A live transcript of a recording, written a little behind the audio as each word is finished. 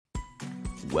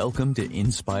Welcome to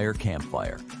Inspire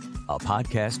Campfire, a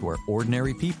podcast where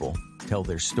ordinary people tell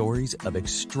their stories of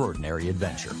extraordinary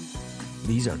adventure.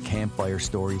 These are campfire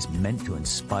stories meant to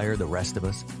inspire the rest of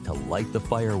us to light the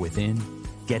fire within,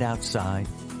 get outside,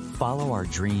 follow our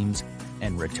dreams,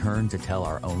 and return to tell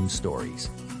our own stories.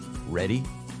 Ready?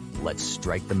 Let's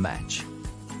strike the match.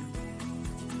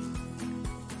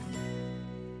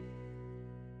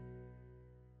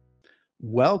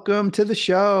 Welcome to the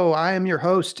show. I am your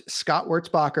host, Scott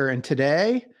Wurzbacher, and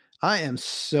today I am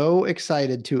so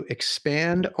excited to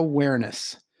expand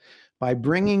awareness by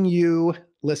bringing you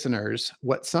listeners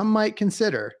what some might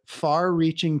consider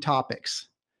far-reaching topics,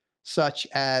 such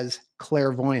as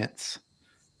clairvoyance,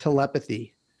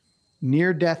 telepathy,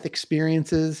 near-death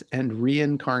experiences, and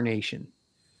reincarnation.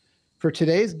 For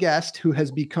today's guest, who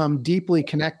has become deeply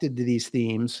connected to these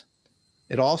themes,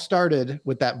 it all started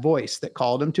with that voice that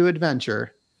called him to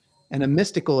adventure and a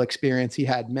mystical experience he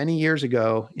had many years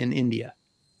ago in India.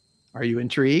 Are you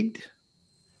intrigued?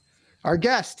 Our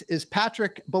guest is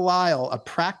Patrick Belisle, a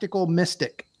practical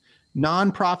mystic,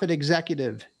 nonprofit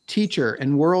executive, teacher,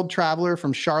 and world traveler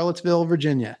from Charlottesville,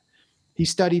 Virginia. He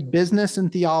studied business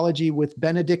and theology with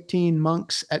Benedictine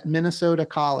monks at Minnesota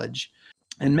College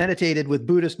and meditated with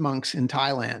Buddhist monks in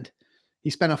Thailand. He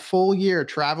spent a full year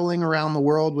traveling around the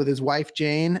world with his wife,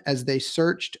 Jane, as they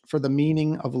searched for the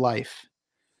meaning of life.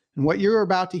 And what you're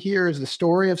about to hear is the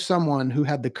story of someone who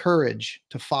had the courage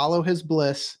to follow his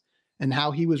bliss and how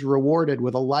he was rewarded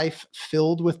with a life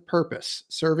filled with purpose,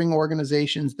 serving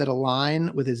organizations that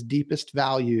align with his deepest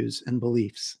values and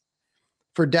beliefs.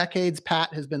 For decades,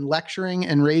 Pat has been lecturing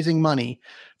and raising money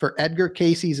for Edgar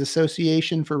Cayce's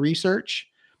Association for Research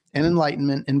and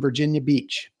Enlightenment in Virginia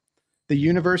Beach. The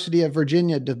University of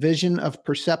Virginia Division of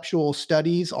Perceptual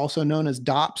Studies, also known as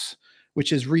DOPS,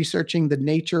 which is researching the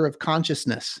nature of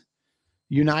consciousness,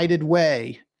 United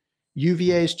Way,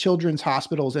 UVA's children's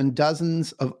hospitals, and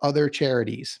dozens of other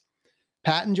charities.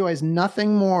 Pat enjoys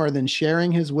nothing more than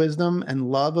sharing his wisdom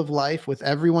and love of life with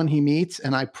everyone he meets,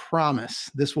 and I promise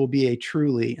this will be a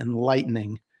truly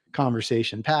enlightening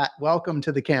conversation. Pat, welcome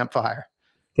to the campfire.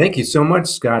 Thank you so much,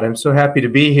 Scott. I'm so happy to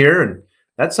be here, and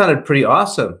that sounded pretty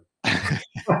awesome.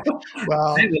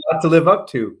 Well, I have a lot to live up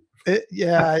to.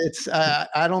 It's.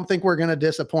 I don't think we're going to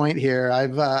disappoint here.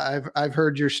 I've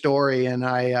heard your story, and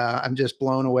I'm just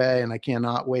blown away, and I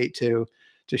cannot wait to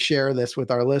share this with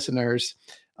our listeners.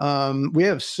 We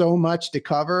have so much to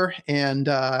cover, and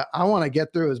I want to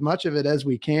get through as much of it as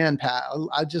we can, Pat.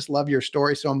 I just love your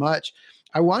story so much.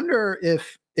 I wonder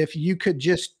if you could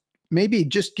just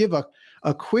give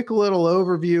a quick little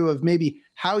overview of maybe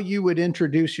how you would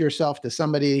introduce yourself to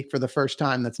somebody for the first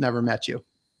time that's never met you.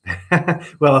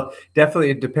 Well,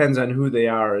 definitely it depends on who they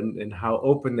are and how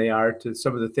open they are to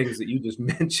some of the things that you just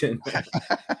mentioned.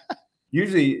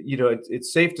 Usually,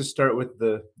 it's safe to start with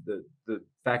the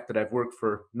fact that I've worked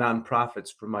for nonprofits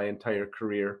for my entire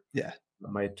career. Yeah.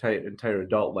 My entire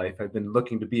adult life. I've been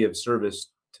looking to be of service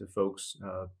to folks,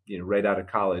 right out of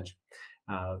college.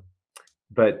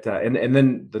 But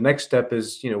then the next step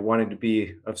is, wanting to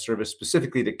be of service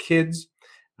specifically to kids.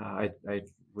 I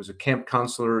was a camp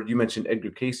counselor. You mentioned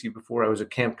Edgar Cayce before. I was a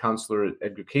camp counselor at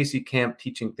Edgar Cayce camp,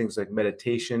 teaching things like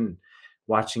meditation,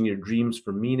 watching your dreams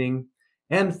for meaning,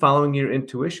 and following your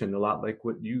intuition, a lot like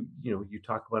what you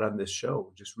talk about on this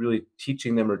show, just really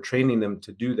teaching them or training them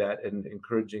to do that and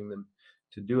encouraging them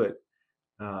to do it.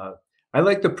 I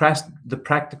like the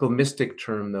practical mystic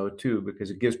term though too, because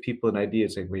it gives people an idea.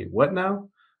 It's like, wait, what now?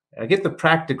 I get the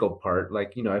practical part,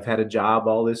 like, I've had a job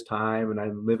all this time and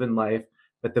I'm living life,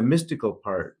 but the mystical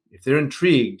part, if they're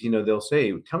intrigued, they'll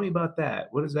say, tell me about that.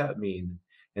 What does that mean?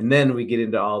 And then we get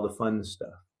into all the fun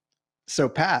stuff. So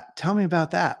Pat, tell me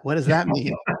about that. What does that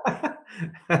mean?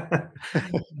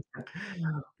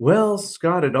 Well,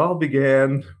 Scott, it all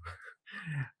began.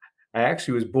 I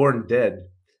actually was born dead.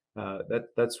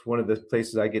 That's one of the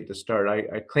places I get to start.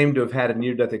 I claim to have had a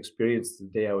near-death experience the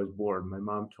day I was born. My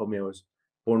mom told me I was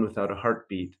born without a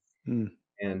heartbeat,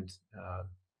 and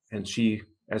she,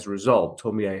 as a result,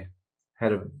 told me I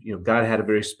had God had a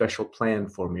very special plan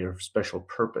for me, or special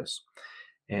purpose,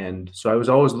 and so I was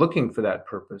always looking for that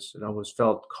purpose, and I always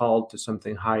felt called to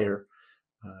something higher,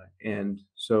 and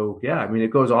so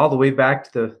it goes all the way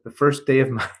back to the first day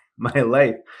of my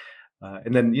life,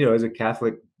 and then as a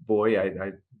Catholic boy,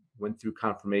 I went through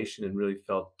confirmation and really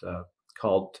felt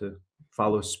called to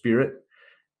follow spirit.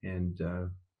 And,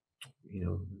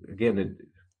 again,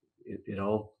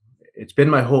 it's been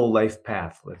my whole life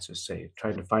path, let's just say,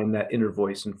 trying to find that inner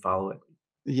voice and follow it.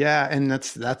 Yeah, and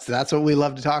that's what we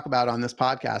love to talk about on this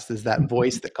podcast is that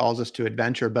voice that calls us to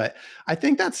adventure. But I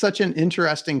think that's such an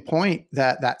interesting point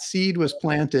that that seed was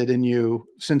planted in you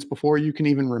since before you can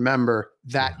even remember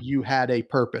that you had a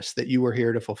purpose that you were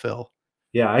here to fulfill.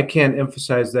 Yeah, I can't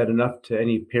emphasize that enough to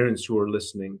any parents who are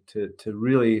listening to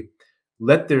really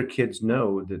let their kids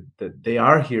know that they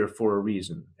are here for a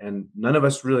reason, and none of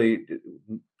us really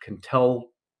can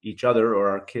tell each other or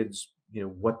our kids,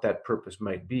 what that purpose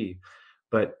might be.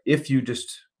 But if you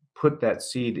just put that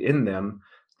seed in them,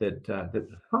 that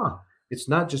it's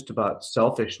not just about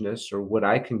selfishness or what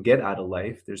I can get out of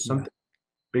life. There's Yeah. something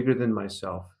bigger than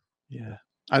myself. Yeah.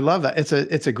 I love that.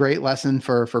 It's a great lesson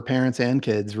for parents and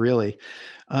kids, really.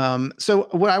 So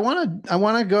what I want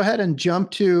to go ahead and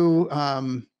jump to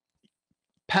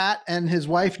Pat and his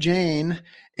wife Jane,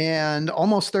 and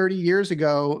almost 30 years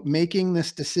ago, making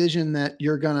this decision that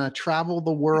you're going to travel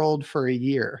the world for a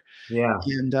year. Yeah.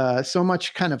 And so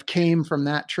much kind of came from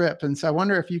that trip. And so I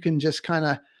wonder if you can just kind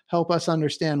of help us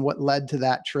understand what led to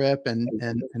that trip and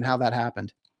how that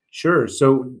happened. Sure.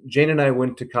 So Jane and I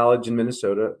went to college in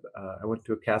Minnesota. I went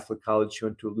to a Catholic college. She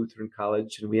went to a Lutheran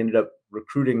college, and we ended up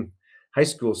recruiting high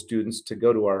school students to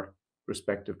go to our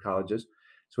respective colleges.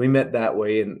 So we met that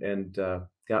way and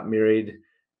got married.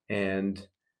 And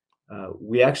I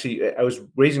was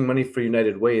raising money for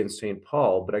United Way in St.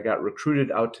 Paul, but I got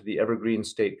recruited out to the Evergreen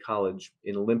State College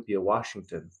in Olympia,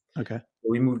 Washington. Okay.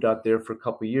 We moved out there for a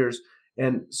couple of years.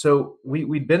 And so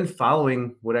we'd been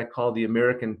following what I call the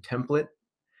American template.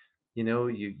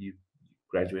 You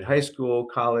graduate high school,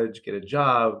 college, get a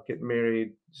job, get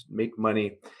married, make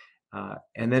money,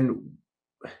 and then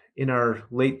in our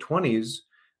late 20s,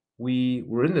 we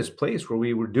were in this place where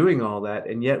we were doing all that,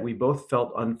 and yet we both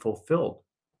felt unfulfilled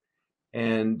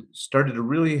and started to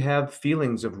really have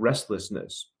feelings of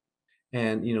restlessness.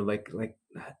 And like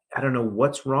I don't know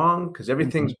what's wrong because Mhm.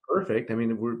 everything's perfect. I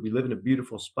mean, we live in a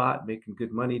beautiful spot, making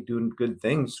good money, doing good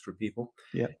things for people,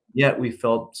 Yeah. yet we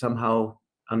felt somehow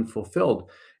unfulfilled.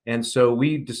 And so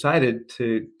we decided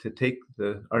to take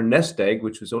our nest egg,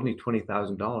 which was only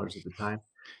 $20,000 at the time,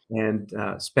 and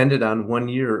spend it on 1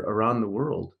 year around the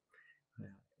world.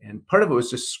 And part of it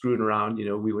was just screwing around.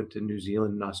 We went to New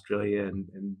Zealand and Australia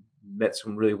and met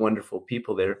some really wonderful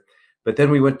people there. But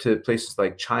then we went to places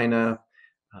like China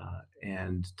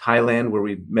and Thailand, where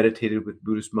we meditated with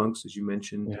Buddhist monks, as you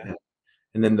mentioned, Yeah.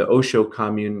 and then the Osho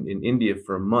commune in India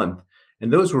for a month.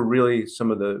 And those were really some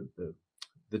of the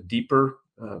deeper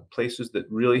places that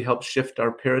really helped shift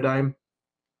our paradigm.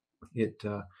 It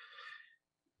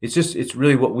it's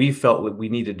really what we felt that we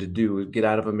needed to do is get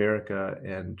out of America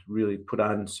and really put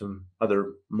on some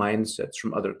other mindsets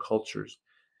from other cultures.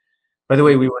 By the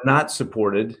way, we were not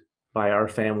supported by our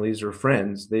families or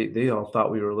friends. They all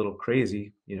thought we were a little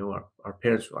crazy. Our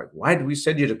parents were like, "Why did we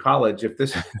send you to college if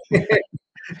this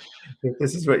if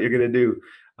this is what you're going to do?"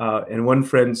 And one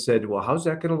friend said, "Well, how's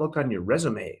that going to look on your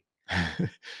resume?"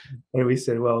 And we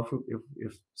said, "Well,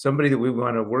 if somebody that we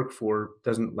wanna work for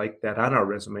doesn't like that on our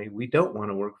resume, we don't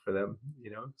wanna work for them,"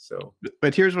 so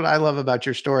But here's what I love about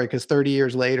your story, because 30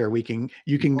 years later,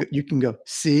 you can go,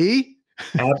 see?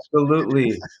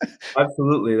 absolutely,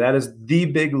 absolutely, that is the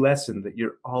big lesson that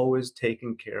you're always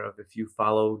taken care of if you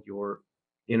follow your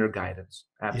inner guidance,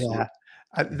 absolutely. Yeah.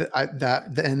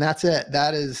 And that's it.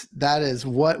 That is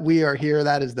what we are here.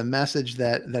 That is the message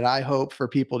that I hope for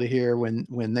people to hear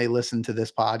when they listen to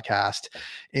this podcast.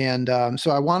 And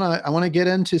so I want to get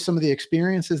into some of the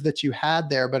experiences that you had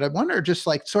there, but I wonder just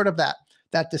like sort of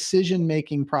that decision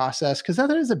making process, because that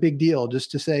is a big deal.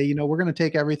 Just to say, we're going to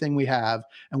take everything we have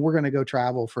and we're going to go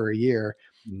travel for a year.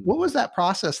 What Mhm. was that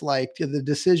process like? The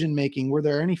decision making? Were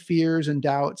there any fears and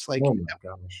doubts? Like, Oh my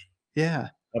gosh. yeah,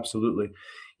 Absolutely.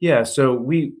 Yeah, so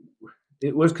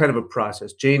it was kind of a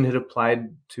process. Jane had applied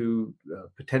to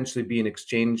potentially be an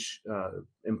exchange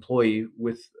employee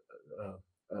with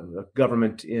a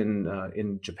government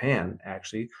in Japan.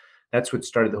 Actually, that's what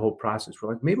started the whole process.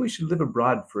 We're like, maybe we should live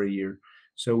abroad for a year.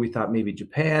 So we thought maybe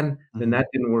Japan. Then mhm, that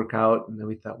didn't work out, and then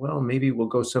we thought, well, maybe we'll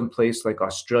go someplace like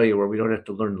Australia where we don't have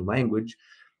to learn the language,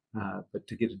 but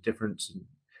to get a difference in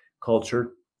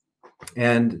culture.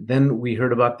 And then we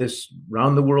heard about this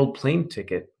round the world plane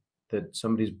ticket that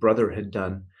somebody's brother had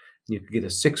done. You could get a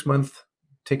 6 month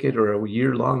ticket or a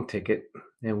year long ticket.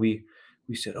 And we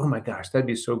said, oh my gosh, that'd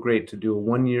be so great to do a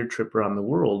 1 year trip around the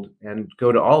world and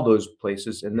go to all those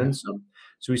places and yeah. then some.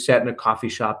 So we sat in a coffee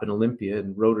shop in Olympia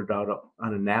and wrote it out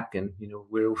on a napkin,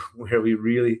 where where we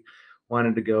really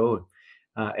wanted to go.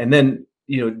 And then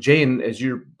Jane, as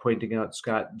you're pointing out,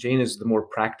 Scott, Jane is the more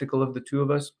practical of the two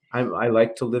of us. I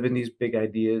like to live in these big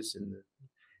ideas and the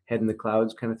head in the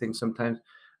clouds kind of thing sometimes.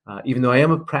 even though I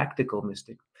am a practical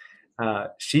mystic.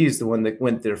 She's the one that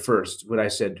went there first. When I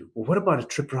said, "Well, what about a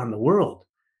trip around the world?"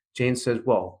 Jane says,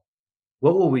 "Well,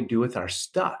 what will we do with our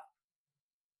stuff?"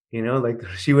 Like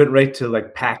she went right to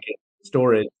like packing,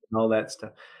 storage, and all that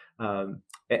stuff.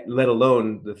 Let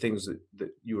alone the things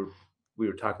that we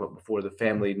were talking about before, the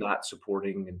family not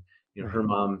supporting, and Right. her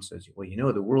mom says, "Well,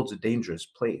 the world's a dangerous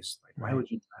place. Like, why Right. would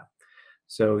you travel?"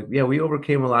 So yeah, we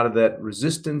overcame a lot of that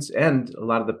resistance and a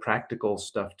lot of the practical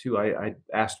stuff too. I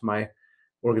asked my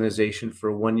organization for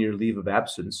a 1 year leave of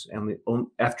absence, and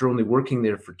after only working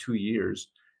there for 2 years,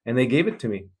 and they gave it to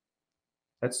me.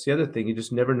 That's the other thing. You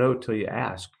just never know till you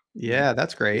ask. You know? Yeah,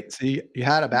 that's great. So you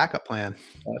had a backup plan.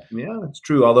 Yeah, it's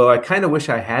true. Although I kind of wish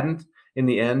I hadn't in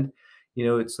the end.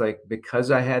 It's like because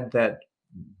I had that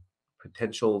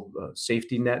potential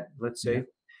safety net, let's Yeah. say,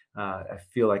 I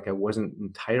feel like I wasn't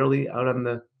entirely out on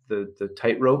the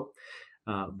tightrope.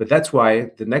 But that's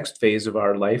why the next phase of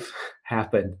our life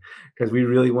happened, because we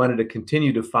really wanted to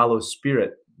continue to follow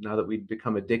spirit now that we'd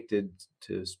become addicted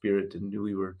to spirit and knew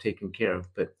we were taken care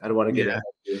of. But I don't want to get ahead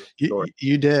Yeah. of your You story.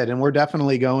 you did, and we're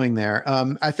definitely going there.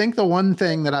 I think the one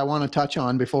thing that I want to touch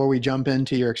on before we jump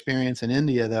into your experience in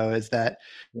India, though, is that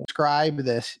Yeah. describe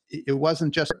this. It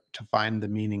wasn't just to find the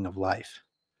meaning of life,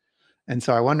 and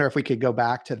so I wonder if we could go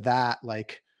back to that,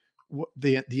 like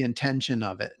the intention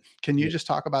of it. Can you Yeah. just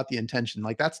talk about the intention?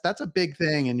 Like that's a big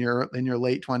thing in your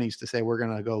late 20s to say we're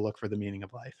going to go look for the meaning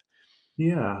of life.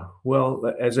 Yeah.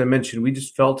 Well, as I mentioned, we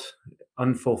just felt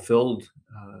unfulfilled,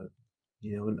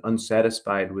 and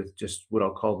unsatisfied with just what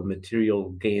I'll call the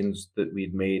material gains that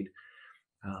we'd made.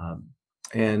 Um,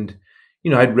 and,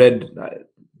 I'd read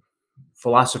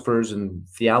philosophers and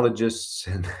theologists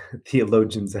and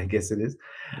theologians, I guess it is,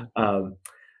 Yeah. um,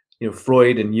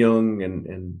 Freud and Jung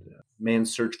and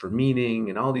Man's Search for Meaning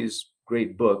and all these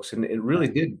great books. And it really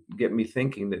Right. did get me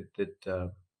thinking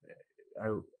that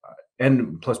I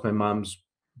and plus my mom's,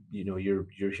 you're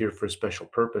here for a special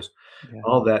purpose. Yeah.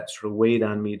 All that sort of weighed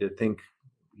on me to think,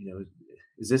 you know,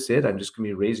 is this it? I'm just going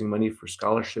to be raising money for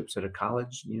scholarships at a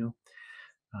college.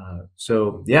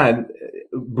 So yeah, and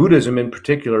Buddhism in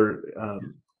particular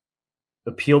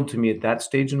appealed to me at that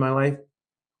stage in my life.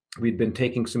 We'd been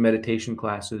taking some meditation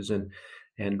classes,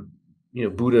 and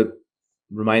Buddha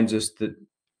reminds us that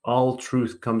all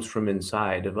truth comes from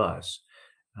inside of us.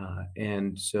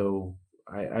 And so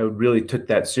I really took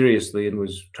that seriously and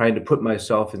was trying to put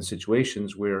myself in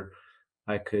situations where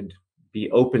I could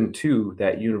be open to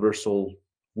that universal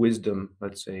wisdom,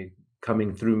 let's say,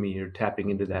 coming through me or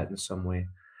tapping into that in some way.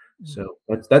 Mm. So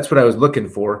that's what I was looking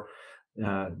for.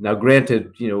 Now,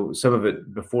 granted, some of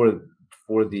it before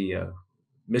the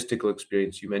mystical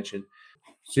experience you mentioned.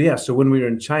 So yeah, so when we were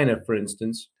in China, for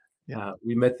instance, Yeah.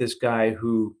 we met this guy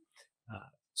who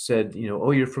said,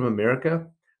 "Oh, you're from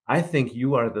America? I think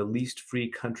you are the least free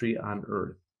country on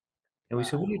earth." And we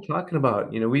said, "What are you talking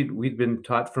about?" We'd been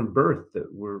taught from birth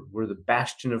that we're the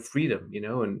bastion of freedom,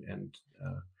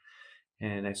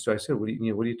 so I said, what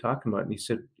are you talking about?" And he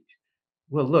said,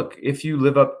 "Well, look, if you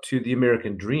live up to the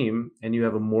American dream and you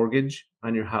have a mortgage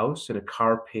on your house and a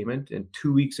car payment and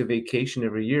 2 weeks of vacation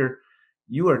every year,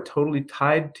 you are totally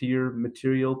tied to your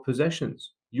material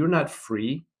possessions. You're not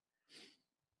free."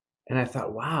 And I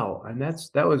thought, wow, and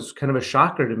that was kind of a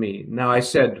shocker to me. Now I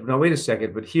said, "No, wait a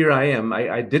second, but here I am.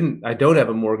 I don't have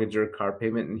a mortgage or a car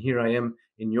payment, and here I am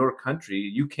in your country.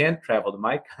 You can't travel to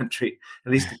my country."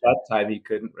 At least at that time he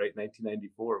couldn't, right?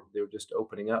 1994, they were just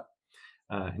opening up.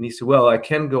 And he said, "Well, I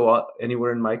can go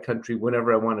anywhere in my country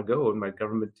whenever I want to go, and my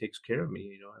government takes care of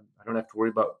me. I don't have to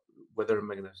worry about whether I'm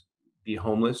going to be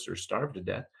homeless or starve to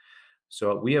death.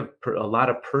 So we have a lot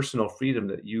of personal freedom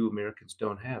that you Americans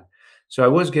don't have." So I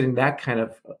was getting that kind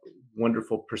of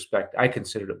wonderful perspective. I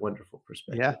considered it wonderful Yeah.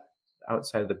 perspective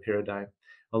outside of the paradigm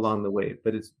along the way,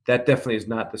 but that definitely is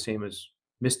not the same as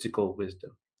mystical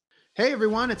wisdom. Hey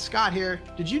everyone, it's Scott here.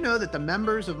 Did you know that the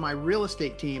members of my real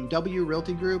estate team, W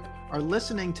Realty Group, are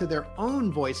listening to their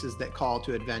own voices that call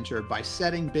to adventure by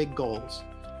setting big goals?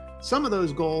 Some of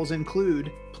those goals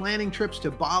include planning trips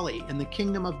to Bali and the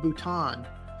Kingdom of Bhutan,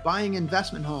 buying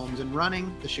investment homes, and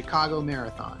running the Chicago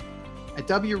Marathon. At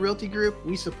W Realty Group,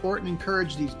 we support and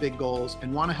encourage these big goals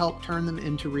and want to help turn them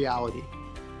into reality.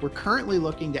 We're currently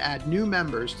looking to add new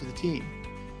members to the team.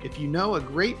 If you know a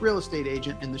great real estate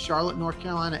agent in the Charlotte, North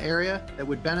Carolina area that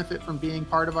would benefit from being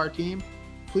part of our team,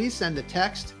 please send a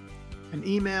text, an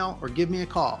email, or give me a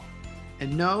call.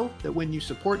 And know that when you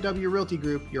support W Realty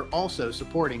Group, you're also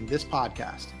supporting this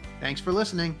podcast. Thanks for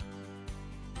listening.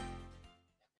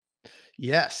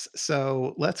 Yes,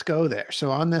 so let's go there. So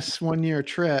on this 1 year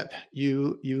trip,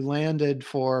 you landed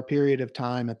for a period of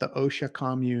time at the Osha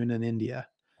commune in India.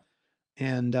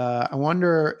 And I want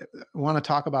to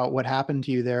talk about what happened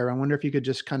to you there. I wonder if you could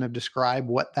just kind of describe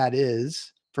what that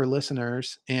is for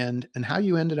listeners and how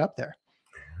you ended up there.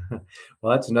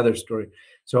 Well, that's another story.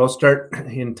 So I'll start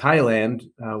in Thailand.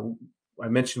 I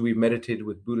mentioned we meditated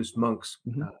with Buddhist monks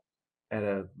Mhm. at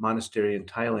a monastery in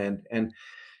Thailand, and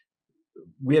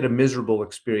we had a miserable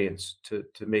experience to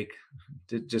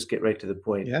just get right to the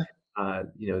point. Yeah.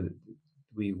 You know,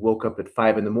 we woke up at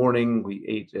 5 in the morning. We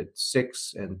ate at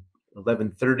 6 and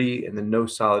 11:30, and then no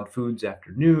solid foods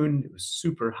after noon. It was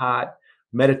super hot.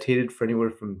 Meditated for anywhere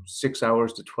from 6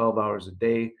 hours to 12 hours a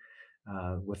day,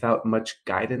 without much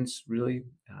guidance, really.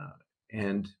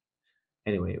 And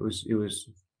anyway, it was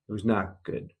not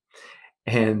good.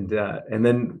 And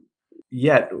then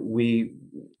yet we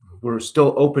were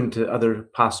still open to other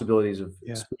possibilities of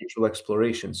Yeah. spiritual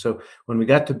exploration. So when we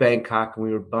got to Bangkok and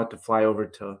we were about to fly over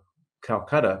to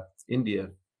Calcutta, India,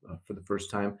 for the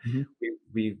first time, Mhm.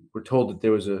 we were told that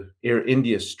there was a Air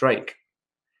India strike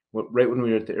right when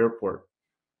we were at the airport.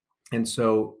 And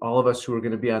so all of us who were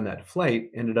going to be on that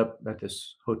flight ended up at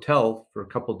this hotel for a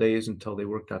couple days until they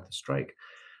worked out the strike.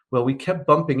 Well, we kept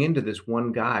bumping into this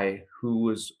one guy who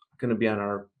was gonna be on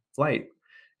our flight,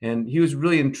 and he was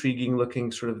really intriguing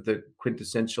looking, sort of the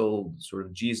quintessential sort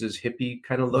of Jesus hippie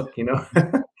kinda Yeah. look, you know?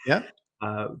 Yeah.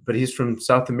 But he's from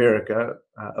South America,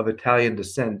 of Italian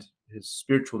descent. His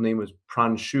spiritual name was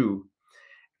Pranshu,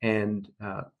 and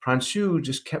Pranshu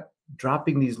just kept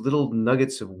dropping these little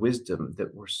nuggets of wisdom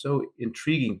that were so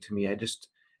intriguing to me.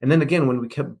 And then again, when we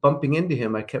kept bumping into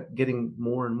him, I kept getting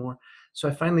more and more. So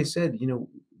I finally said,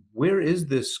 where is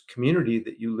this community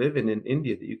that you live in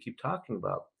India that you keep talking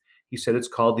about? He said, it's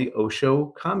called the Osho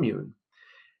Commune.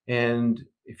 And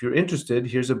if you're interested,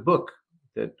 here's a book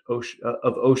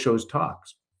of Osho's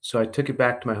talks. So I took it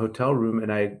back to my hotel room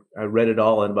and I read it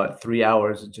all in about 3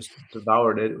 hours and just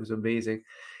devoured it. It was amazing.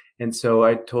 And so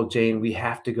I told Jane, we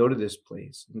have to go to this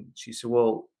place. And she said,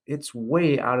 well, it's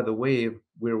way out of the way of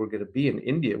where we're going to be in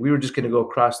India. We were just going to go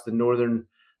across the northern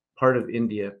part of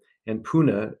India. And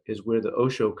Pune is where the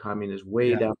Osho commune is, way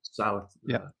Yeah. down south,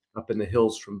 Yeah. up in the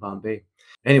hills from Bombay.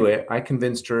 Anyway, I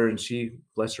convinced her, and she,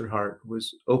 bless her heart,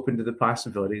 was open to the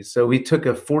possibilities. So we took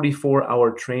a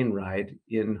 44-hour train ride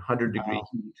in 100-degree Wow.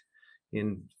 heat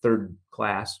in third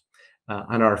class,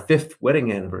 on our fifth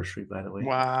wedding anniversary, by the way,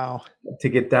 Wow. to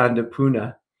get down to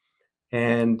Pune.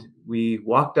 And we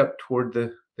walked up toward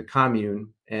the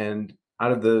commune, and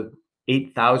out of the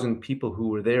 8,000 people who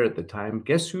were there at the time,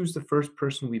 guess who's the first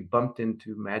person we bumped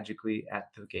into magically at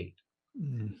the gate?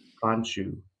 Mm.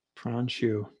 Pranshu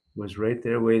Pranshu. was right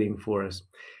there waiting for us,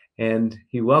 and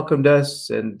he welcomed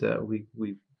us, and we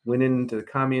went into the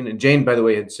commune. And Jane, by the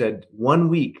way, had said 1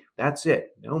 week. That's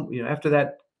it. No, after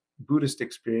that Buddhist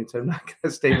experience, I'm not going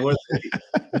to stay more than a week.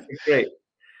 I said, great.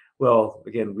 Well,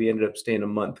 again, we ended up staying a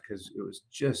month because it was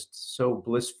just so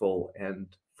blissful and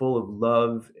full of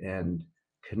love and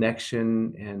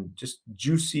connection and just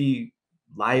juicy,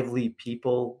 lively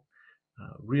people,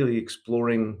 really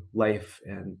exploring life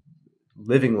and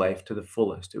living life to the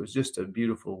fullest. It was just a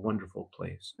beautiful, wonderful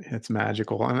place. It's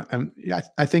magical. And yeah,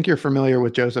 I think you're familiar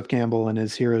with Joseph Campbell and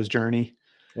his hero's journey.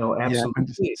 No, Yeah, I'm just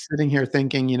absolutely. sitting here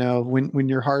thinking, when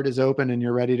your heart is open and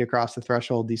you're ready to cross the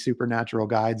threshold, these supernatural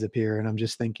guides appear, and I'm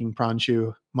just thinking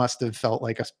Pranshu must have felt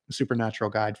like a supernatural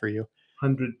guide for you.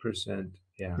 100%.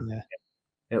 Yeah. Yeah.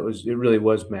 It really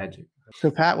was magic.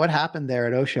 So Pat, what happened there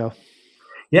at Osho?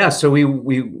 Yeah, so we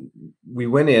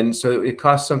went in. So it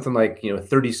cost something like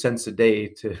 30 cents a day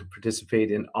to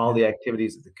participate in all Yeah. the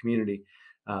activities of the community,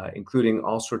 including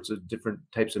all sorts of different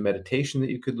types of meditation that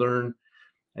you could learn.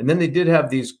 And then they did have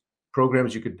these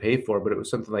programs you could pay for, but it was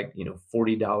something like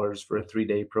 $40 for a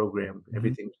 3-day program. Mhm.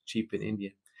 Everything's cheap in India.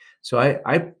 So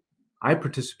I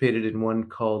participated in one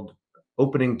called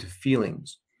Opening to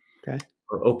Feelings, Okay.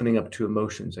 or Opening Up to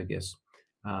Emotions, I guess.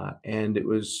 And it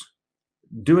was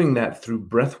doing that through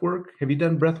breath work. Have you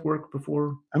done breath work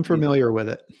before? I'm familiar with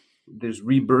it. There's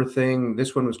rebirthing.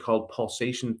 This one was called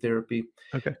pulsation therapy.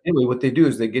 Okay. Anyway, what they do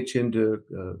is they get you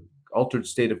into altered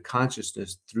state of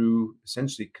consciousness through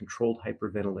essentially controlled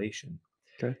hyperventilation.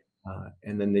 Okay.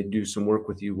 And then they do some work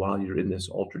with you while you're in this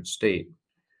altered state.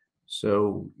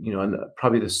 So, on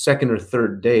probably the second or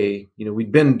third day,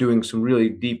 we'd been doing some really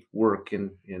deep work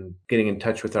in getting in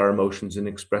touch with our emotions and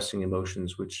expressing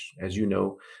emotions, which, as you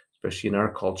know, especially in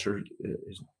our culture,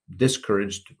 is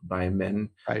discouraged by men.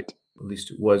 Right. At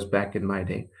least it was back in my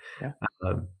day. Yeah.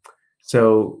 Um,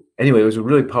 so anyway, it was a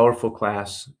really powerful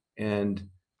class. And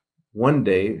one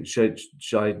day, shall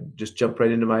I just jump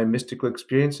right into my mystical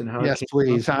experience and how it Yes, came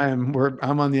please. I'm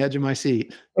on the edge of my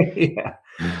seat. about? Yeah.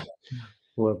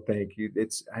 Well, thank you.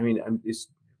 I mean, it's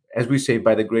as we say,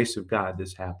 by the grace of God,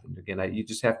 this happened. Again, you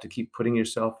just have to keep putting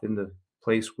yourself in the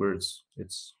place where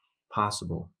it's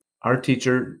possible. Our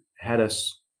teacher had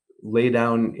us lay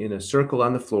down in a circle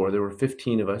on the floor. There were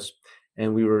 15 of us,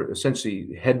 and we were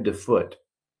essentially head to foot,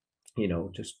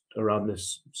 just around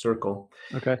this circle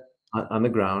Okay. on the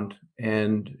ground.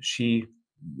 And she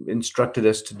instructed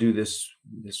us to do this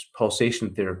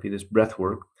pulsation therapy, this breath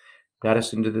work, got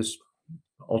us into this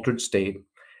altered state.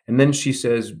 And then she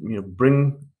says,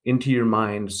 bring into your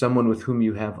mind someone with whom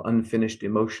you have unfinished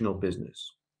emotional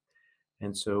business.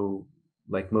 And so,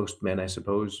 like most men, I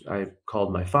suppose, I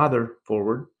called my father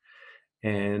forward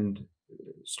and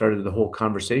started the whole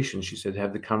conversation. She said,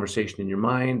 have the conversation in your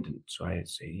mind. And so I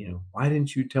say, why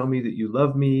didn't you tell me that you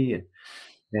love me?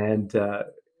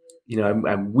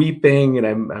 I'm weeping, and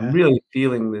I'm Yeah. really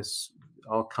feeling this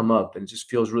all come up, and it just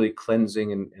feels really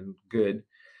cleansing and good.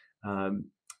 Um,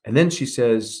 and then she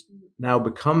says, now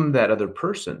become that other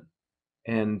person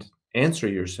and answer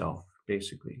yourself,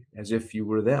 basically, as if you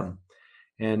were them.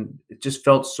 And it just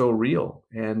felt so real.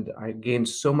 And I gained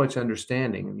so much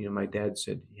understanding. And, my dad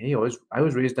said, hey, I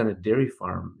was raised on a dairy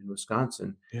farm in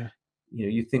Wisconsin. Yeah.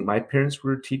 You think my parents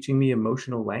were teaching me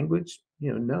emotional language?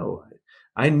 No.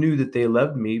 I knew that they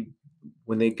loved me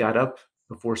when they got up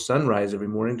before sunrise every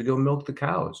morning to go milk the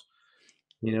cows.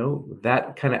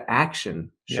 That kind of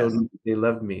action showed Yes. me that they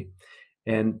loved me.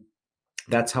 And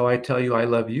that's how I tell you I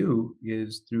love you,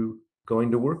 is through going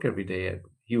to work every day.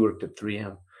 He worked at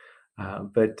 3M.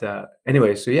 But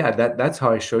anyway, so yeah, that's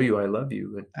how I show you I love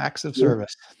you. And Acts of yeah,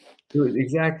 service.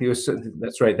 exactly.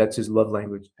 That's right. That's his love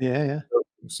language. Yeah. Yeah.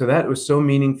 So that was so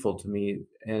meaningful to me,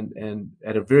 and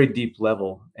at a very deep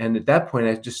level. And at that point,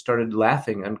 I just started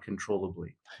laughing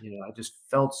uncontrollably. I just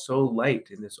felt so light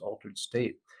in this altered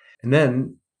state. And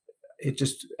then it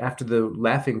just, after the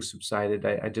laughing subsided,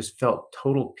 I just felt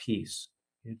total peace,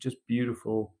 just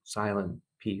beautiful, silent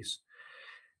peace.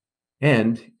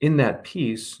 And in that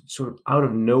peace, sort of out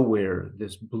of nowhere,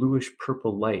 this bluish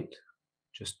purple light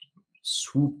just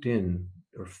swooped in,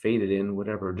 or faded in,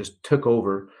 whatever, just took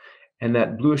over. And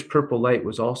that bluish purple light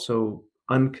was also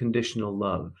unconditional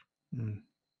love. Mm.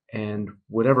 And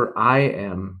whatever I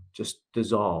am just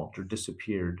dissolved or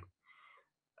disappeared.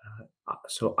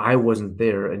 So I wasn't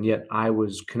there, and yet I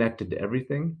was connected to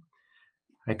everything.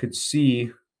 I could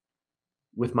see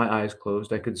with my eyes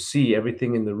closed, I could see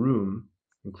everything in the room,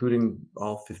 including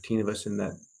all 15 of us in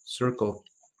that circle.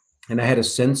 And I had a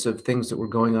sense of things that were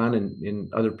going on in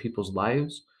other people's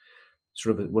lives,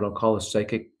 sort of what I'll call a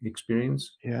psychic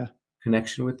experience, Yeah.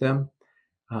 connection with them.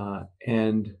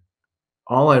 And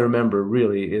all I remember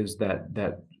really is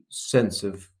that sense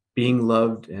of being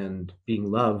loved and being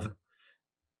love,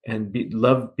 and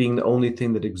love being the only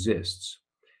thing that exists.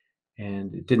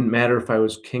 And it didn't matter if I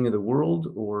was king of the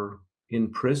world or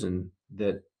in prison,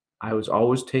 that I was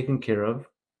always taken care of,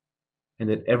 and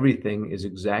that everything is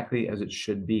exactly as it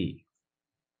should be.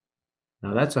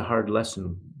 Now, that's a hard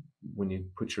lesson when you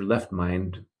put your left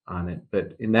mind on it.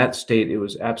 But in that state, it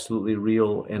was absolutely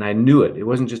real. And I knew it. It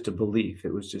wasn't just a belief,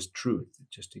 it was just truth. It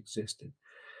just existed.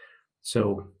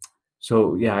 So,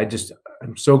 so yeah,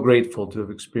 I'm so grateful to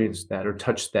have experienced that, or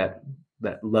touched that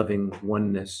loving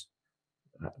oneness.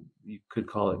 You could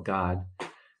call it God.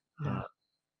 Yeah.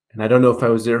 And I don't know if I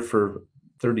was there for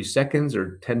 30 seconds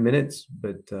or 10 minutes,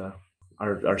 but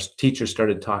our teacher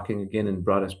started talking again and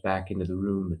brought us back into the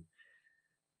room.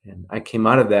 And I came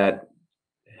out of that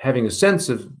having a sense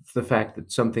of the fact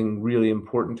that something really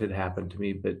important had happened to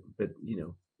me. But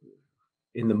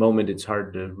in the moment, it's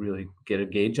hard to really get a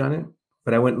gauge on it.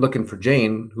 But I went looking for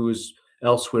Jane, who was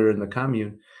elsewhere in the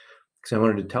commune, because I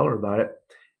wanted to tell her about it.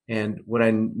 And what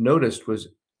I noticed was,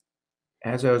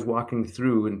 as I was walking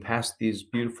through and past these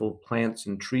beautiful plants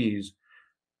and trees,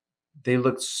 they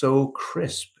looked so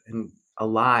crisp and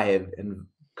alive and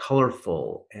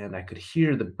colorful, and I could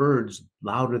hear the birds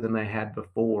louder than I had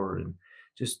before, and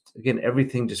just, again,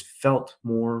 everything just felt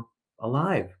more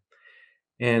alive.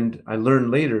 And I learned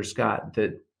later, Scott,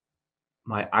 that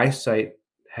my eyesight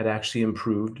had actually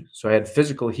improved. So I had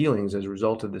physical healings as a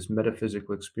result of this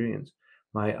metaphysical experience.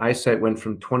 My eyesight went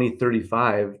from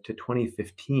 2035 to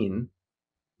 2015,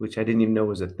 which I didn't even know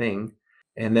was a thing.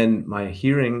 And then my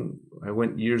hearing, I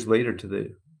went years later to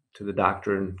the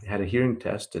doctor and had a hearing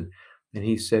test, and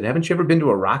he said, "Haven't you ever been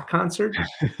to a rock concert?"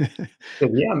 I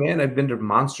said, "Yeah, man, I've been to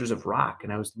Monsters of Rock,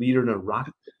 and I was lead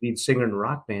singer in a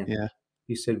rock band." Yeah.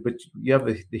 He said, "But you have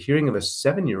the hearing of a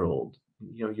 7-year-old.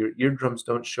 Your eardrums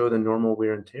don't show the normal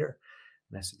wear and tear."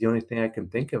 And I said, "The only thing I can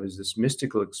think of is this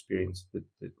mystical experience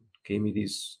that gave me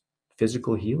these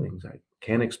physical healings. I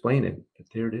can't explain it, but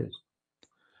there it is."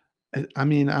 I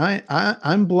mean,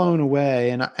 I'm blown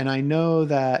away, and I know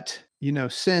that,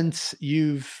 since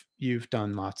you've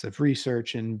done lots of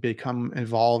research and become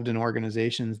involved in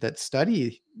organizations that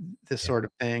study this Yeah. sort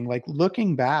of thing, like,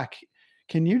 looking back,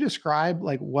 can you describe,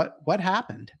 like, what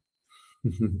happened?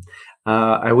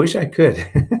 I wish I could.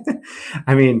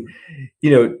 I mean,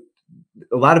 you know,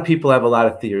 a lot of people have a lot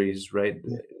of theories, right?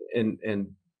 Yeah,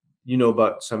 And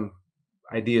about some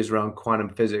ideas around quantum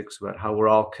physics about how we're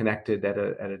all connected at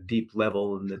a deep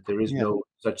level and that there is yeah, no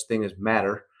such thing as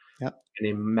matter. yeah, And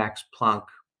then Max Planck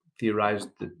theorized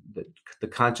that the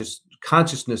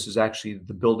consciousness is actually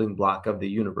the building block of the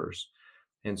universe.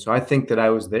 And so I think that I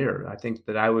was there. I think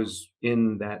that I was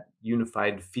in that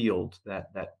unified field,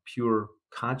 that pure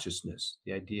consciousness,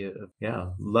 the idea of, yeah,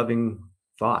 loving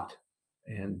thought.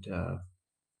 And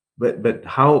but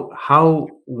how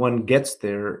one gets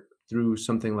there through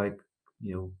something like,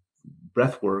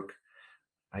 breath work,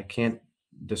 I can't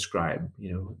describe.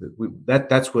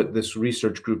 That's what this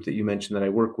research group that you mentioned that I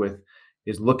work with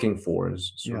is looking for,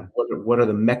 is sort yeah. of what are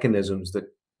the mechanisms that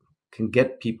can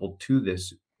get people to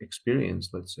this experience,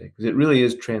 let's say, because it really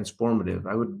is transformative.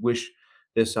 I would wish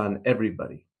this on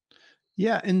everybody.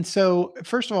 Yeah, and so,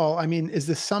 first of all, I mean, is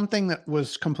this something that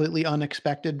was completely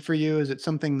unexpected for you? Is it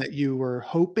something that you were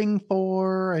hoping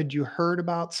for? Had you heard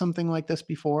about something like this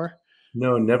before?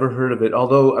 No, never heard of it.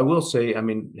 Although I will say, I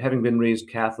mean, having been raised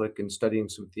Catholic and studying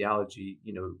some theology,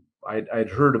 I'd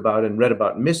heard about and read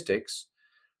about mystics,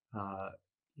 uh,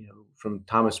 from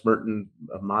Thomas Merton,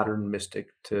 a modern mystic,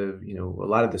 to, a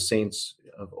lot of the saints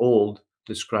of old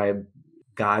describe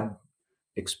God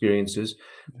experiences,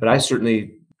 Yeah, but I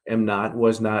certainly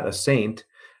was not a saint,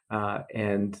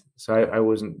 and so I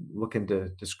wasn't looking to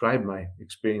describe my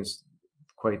experience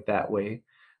quite that way.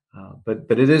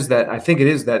 But it is that I think it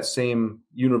is that same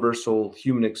universal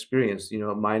human experience.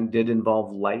 Mine did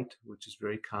involve light, which is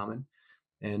very common,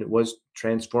 and it was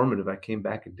transformative. I came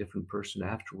back a different person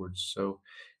afterwards. So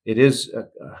it is a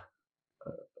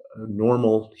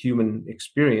normal human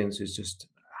experience. Is just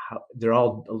how they're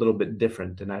all a little bit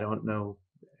different, and I don't know.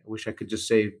 I wish I could just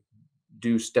say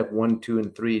do step 1, 2,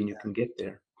 and 3, and you can get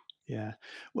there. yeah.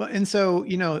 Well, and so,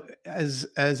 as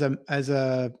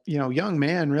a young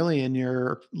man, really in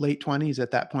your late 20s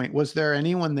at that point, was there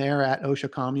anyone there at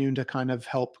OSHA Commune to kind of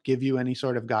help give you any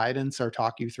sort of guidance or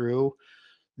talk you through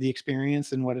the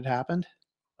experience and what had happened?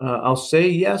 I'll say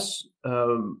yes,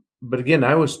 but again,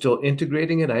 I was still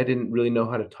integrating it. I didn't really know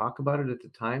how to talk about it at the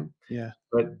time, Yeah.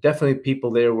 but definitely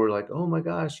people there were like, "Oh my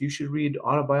gosh, you should read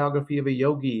Autobiography of a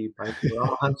Yogi by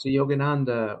Paramahansa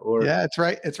Yogananda," or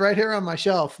It's right here on my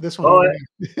shelf. This one "Oh, over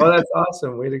that here. oh, that's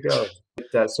awesome, way to go."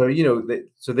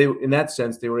 So, they in that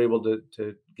sense, they were able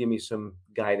to give me some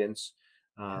guidance,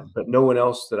 Yeah. but no one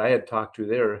else that I had talked to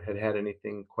there had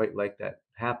anything quite like that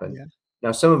happen. Yeah.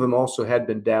 Now, some of them also had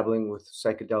been dabbling with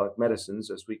psychedelic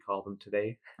medicines, as we call them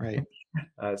today, Right.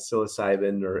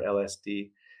 psilocybin or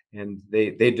LSD, and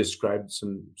they described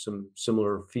some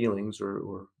similar feelings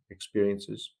or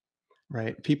experiences.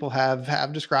 Right. People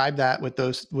have described that with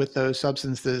those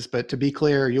substances, but to be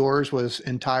clear, yours was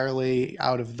entirely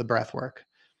out of the breath work.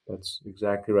 That's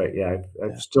exactly right. Yeah, I've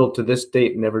Yeah. still to this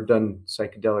date never done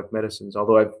psychedelic medicines,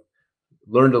 although I've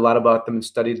learned a lot about them and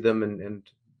studied them and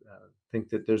think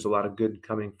that there's a lot of good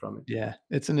coming from it. Yeah.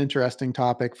 It's an interesting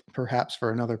topic, perhaps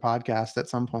for another podcast at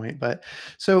some point. But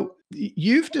so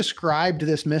you've described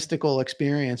this mystical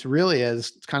experience really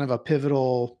as kind of a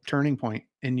pivotal turning point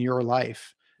in your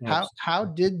life. How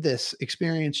Absolutely. did this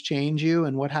experience change you,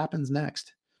 and what happens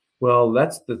next? Well,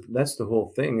 that's the whole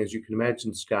thing, as you can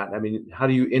imagine, Scott. I mean, how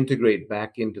do you integrate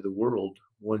back into the world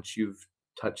once you've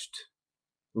touched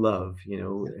love, Yeah.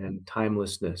 and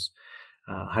timelessness?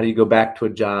 How do you go back to a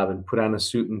job and put on a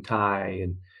suit and tie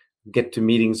and get to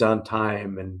meetings on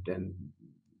time and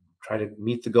try to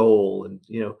meet the goal? And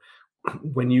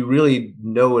when you really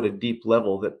know at a deep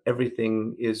level that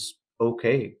everything is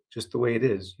okay, just the way it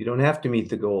is, you don't have to meet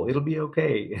the goal. It'll be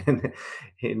okay,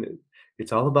 and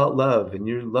it's all about love, and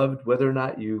you're loved whether or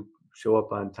not you show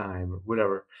up on time or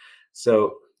whatever.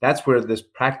 So that's where this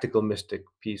practical mystic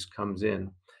piece comes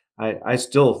in. I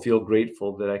still feel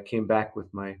grateful that I came back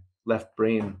with my left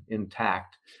brain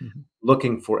intact, Mhm.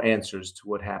 looking for answers to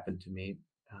what happened to me,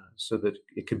 so that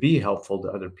it could be helpful to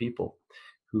other people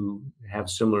who have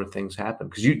similar things happen.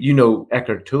 Because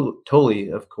Eckhart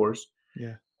Tolle, of course.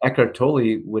 Yeah. Eckhart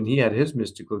Tolle, when he had his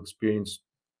mystical experience,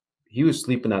 he was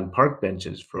sleeping on park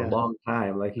benches for a Yeah. long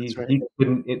time. Like That's right. he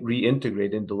couldn't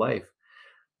reintegrate into life.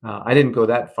 I didn't go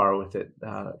that far with it.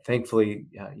 Thankfully,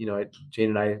 Jane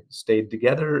and I stayed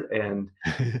together, and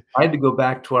I had to go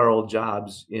back to our old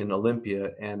jobs in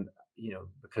Olympia, and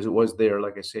because it was there,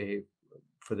 like I say,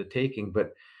 for the taking,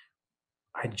 but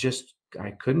I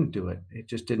couldn't do it. It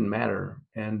just didn't matter.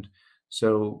 And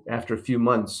so after a few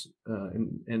months,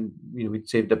 and we'd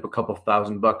saved up a couple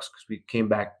 $1,000 because we came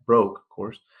back broke, of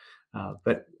course.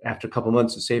 But after a couple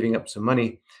months of saving up some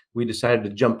money, we decided to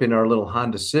jump in our little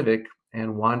Honda Civic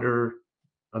and wander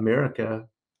America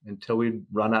until we'd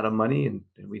run out of money, and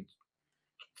we'd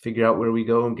figure out where we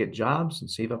go and get jobs and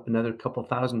save up another couple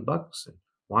 $1,000 and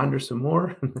wander some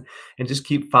more and just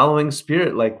keep following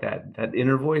spirit like that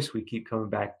inner voice we keep coming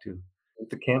back to at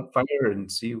the campfire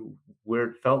and see where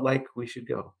it felt like we should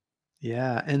go.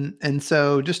 Yeah, and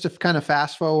so just to kind of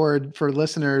fast forward for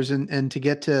listeners and to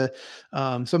get to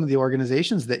some of the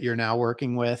organizations that you're now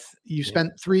working with, you Yeah.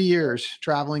 spent 3 years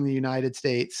traveling the United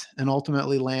States and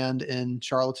ultimately land in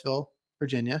Charlottesville,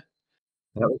 Virginia.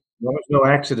 That was no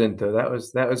accident though. That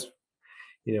was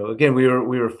again, we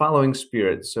were following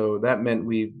spirit, so that meant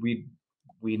we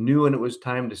knew when it was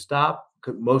time to stop,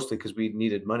 mostly because we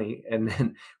needed money, and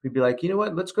then we'd be like, you know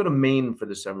what, let's go to Maine for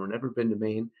the summer. Never been to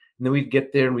Maine, and then we'd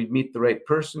get there and we'd meet the right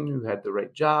person who had the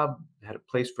right job, had a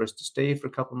place for us to stay for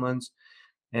a couple months,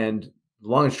 and the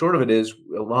long and short of it is,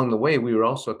 along the way, we were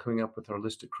also coming up with our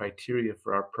list of criteria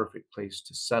for our perfect place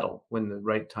to settle when the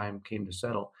right time came to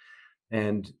settle.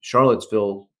 And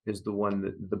Charlottesville is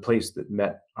the place that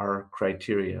met our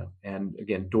criteria. And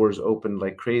again, doors opened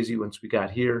like crazy once we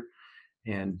got here.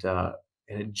 And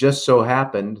it just so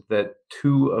happened that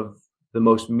two of the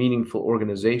most meaningful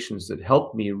organizations that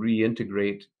helped me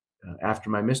reintegrate after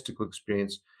my mystical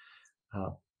experience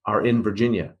uh, are in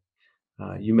Virginia.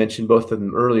 You mentioned both of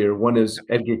them earlier. One is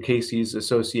Edgar Casey's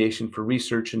Association for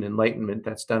Research and Enlightenment.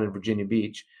 That's down in Virginia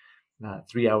Beach,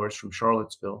 3 hours from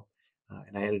Charlottesville.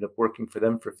 And I ended up working for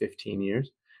them for 15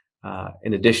 years,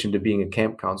 in addition to being a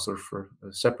camp counselor for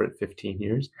a separate 15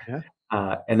 years. Yeah.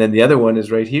 And then the other one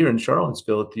is right here in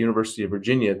Charlottesville at the University of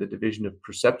Virginia, the Division of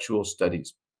Perceptual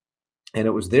Studies. And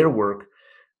it was their work,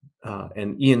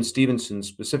 and Ian Stevenson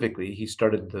specifically, he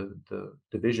started the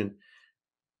division.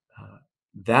 Uh,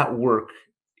 that work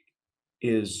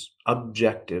is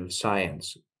objective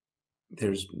science.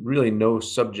 There's really no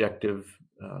subjective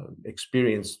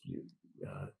experience.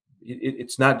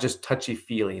 It's not just touchy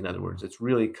feely. In other words, it's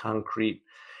really concrete,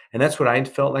 and that's what I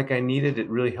felt like I needed. It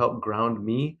really helped ground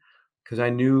me because I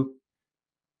knew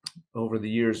over the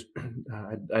years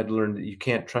I'd learned that you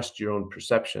can't trust your own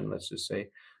perception. Let's just say,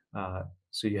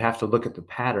 so you have to look at the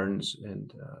patterns,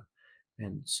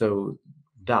 and so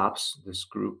DOPS, this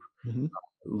group, Mhm.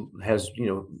 has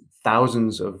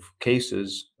thousands of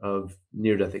cases of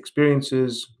near-death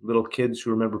experiences, little kids who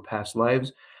remember past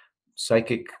lives,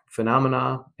 psychic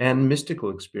phenomena, and mystical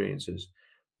experiences.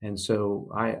 And so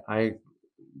I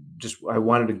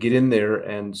wanted to get in there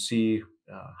and see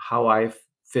how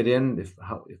fit in, if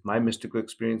my mystical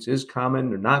experience is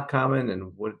common or not common,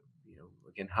 and what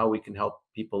again, how we can help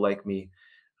people like me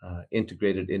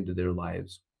integrate it into their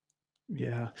lives.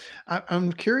 Yeah.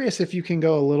 I'm curious if you can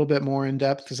go a little bit more in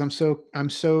depth because I'm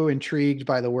so intrigued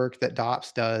by the work that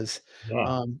DOPS does.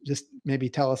 Yeah. Just maybe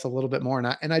tell us a little bit more.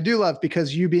 And I do love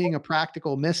because you being a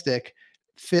practical mystic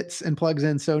fits and plugs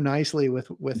in so nicely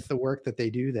with the work that they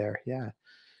do there. Yeah.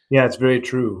 Yeah, it's very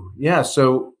true. Yeah,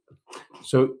 so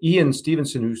Ian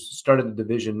Stevenson, who started the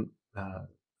division,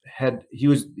 he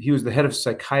was the head of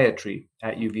psychiatry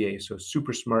at UVA, so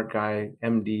super smart guy,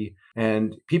 MD,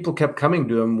 and people kept coming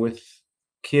to him with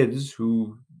kids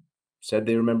who said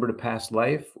they remembered a past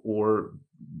life or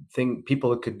people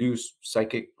that could do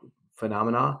psychic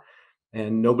phenomena,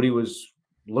 and nobody was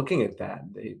looking at that.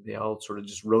 They all sort of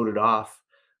just wrote it off.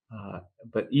 Uh,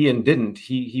 but Ian didn't.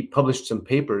 He published some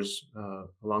papers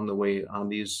along the way on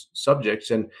these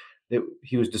subjects, and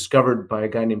he was discovered by a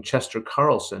guy named Chester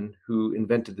Carlson, who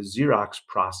invented the Xerox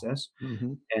process.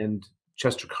 Hmm. And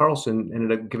Chester Carlson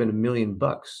ended up giving $1 million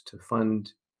to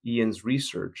fund Ian's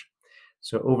research.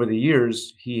 So over the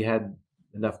years, he had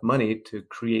enough money to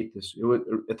create this.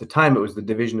 At the time, it was the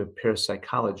Division of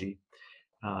Parapsychology,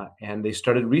 and they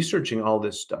started researching all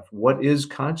this stuff. What is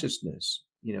consciousness?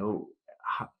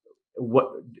 How,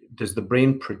 what does the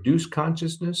brain produce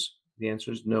consciousness? The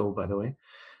answer is no, by the way.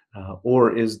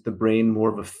 Or is the brain more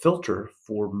of a filter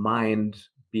for mind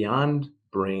beyond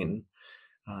brain?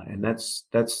 And that's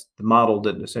the model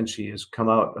that essentially has come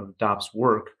out of DOP's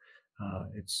work.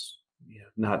 It's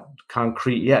not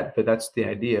concrete yet, but that's the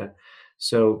idea.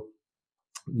 So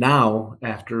now,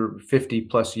 after 50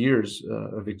 plus years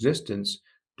of existence,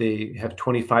 they have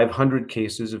 2,500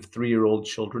 cases of 3-year-old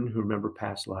children who remember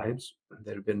past lives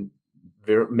that have been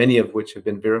many of which have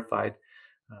been verified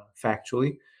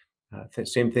factually.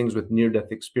 Same things with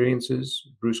near-death experiences.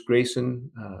 Bruce Grayson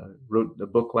wrote a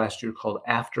book last year called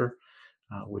After,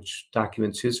 which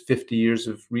documents his 50 years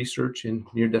of research in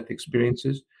near-death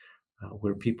experiences,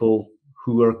 where people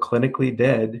who are clinically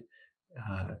dead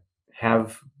uh,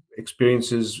 have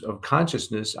experiences of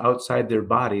consciousness outside their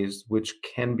bodies, which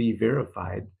can be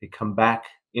verified. They come back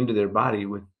into their body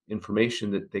with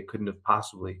information that they couldn't have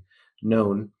possibly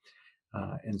known.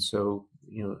 And so,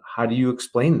 how do you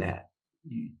explain that?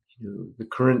 The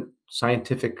current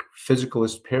scientific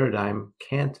physicalist paradigm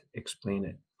can't explain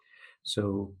it.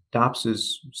 So DOPS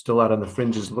is still out on the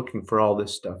fringes looking for all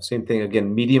this stuff. Same thing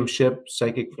again, mediumship,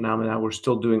 psychic phenomena. We're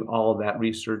still doing all of that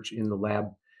research in the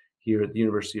lab here at the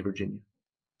University of Virginia.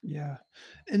 Yeah.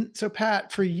 And so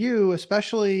Pat, for you,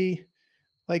 especially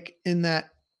like in that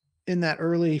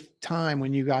early time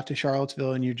when you got to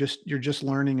Charlottesville and you're just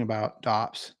learning about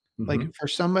DOPS, like Mhm, for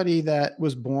somebody that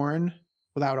was born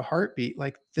without a heartbeat,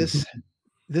 like mhm.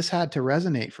 this had to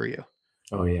resonate for you.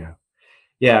 Oh yeah,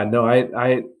 yeah. No,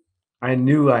 I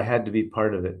knew I had to be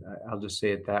part of it. I'll just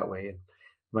say it that way.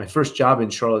 My first job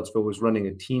in Charlottesville was running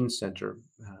a teen center,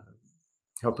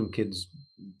 helping kids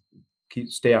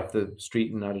stay off the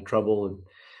street and out of trouble. And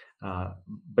uh,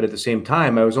 but at the same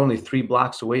time, I was only 3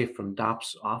 blocks away from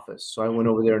DOP's office, so I went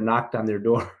over there and knocked on their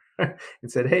door and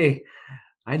said, "Hey,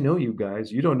 I know you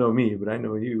guys. You don't know me, but I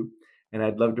know you, and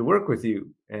I'd love to work with you."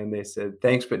 And they said,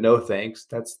 "Thanks, but no thanks."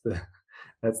 That's the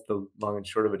long and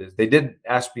short of it is. They did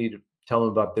ask me to tell them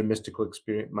about their mystical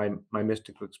experience, my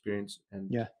mystical experience, and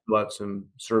Yeah. fill out some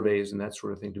surveys and that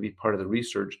sort of thing to be part of the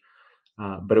research.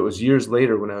 But it was years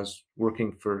later when I was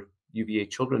working for UVA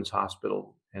Children's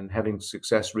Hospital and having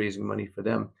success raising money for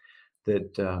them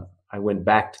that I went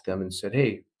back to them and said,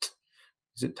 "Hey,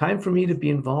 is it time for me to be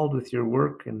involved with your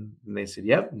work?" And they said,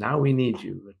 "Yep, now we need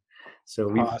you." So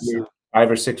we've Awesome. made $5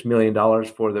 or $6 million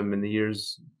for them in the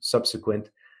years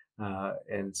subsequent,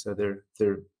 and so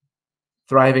they're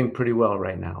thriving pretty well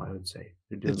right now. I would say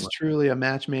they're doing It's well. truly a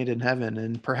match made in heaven,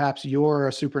 and perhaps you're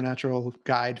a supernatural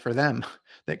guide for them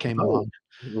that came Oh, along.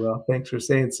 well, thanks for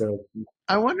saying so.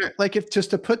 I wonder, like, if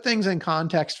just to put things in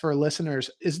context for listeners,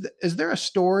 is there a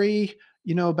story,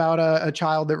 about a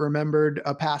child that remembered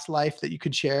a past life that you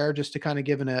could share just to kind of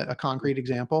give a concrete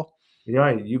example?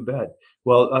 Yeah, you bet.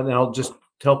 Well, and I'll just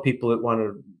tell people that want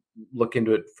to look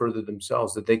into it further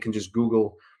themselves that they can just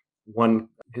Google one.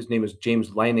 His name is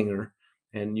James Leininger,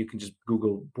 and you can just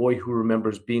Google "boy who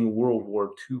remembers being World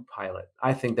War II pilot."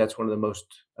 I think that's one of the most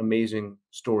amazing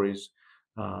stories.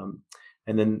 Um,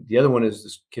 and then the other one is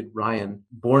this kid Ryan,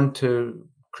 born to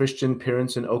Christian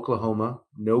parents in Oklahoma,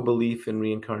 no belief in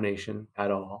reincarnation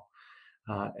at all.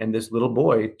 And this little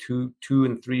boy, 2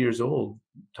 and 3 years old,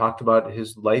 talked about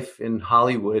his life in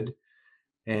Hollywood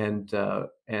and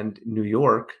New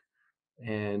York,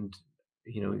 and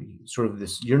sort of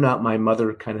this "you're not my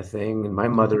mother" kind of thing. And my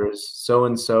mother is so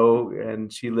and so,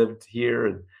 and she lived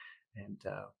here, and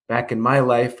back in my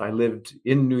life, I lived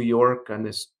in New York on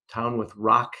this town with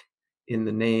rock in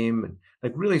the name, and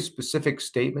like really specific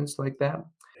statements like that.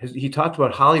 He talked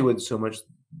about Hollywood so much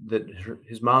that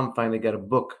his mom finally got a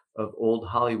book of old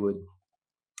Hollywood,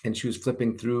 and she was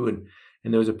flipping through, and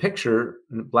there was a picture,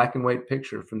 a black and white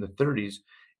picture from the 30s,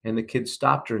 and the kid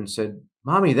stopped her and said,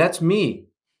 "Mommy, that's me."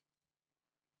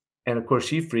 And of course,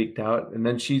 she freaked out. And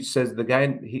then she says,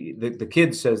 the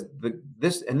kid says,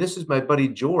 this is my buddy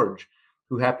George,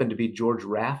 who happened to be George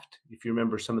Raft. If you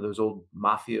remember some of those old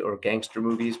mafia or gangster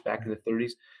movies back in the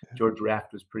 30s, Yeah. George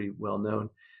Raft was pretty well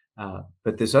known.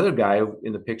 But this other guy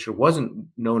in the picture wasn't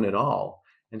known at all.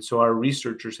 And so our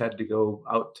researchers had to go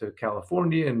out to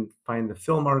California and find the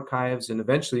film archives, and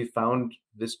eventually found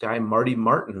this guy, Marty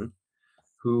Martin,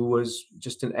 who was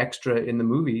just an extra in the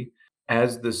movie.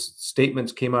 As the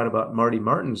statements came out about Marty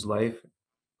Martin's life,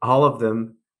 all of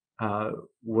them uh,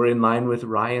 were in line with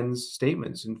Ryan's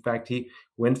statements. In fact, he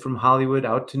went from Hollywood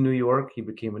out to New York. He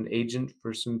became an agent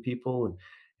for some people,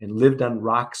 and lived on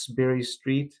Roxbury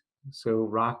Street. So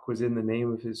Rock was in the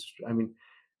name of his. I mean,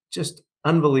 just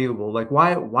unbelievable. Like,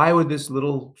 why would this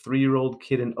little 3-year-old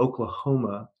kid in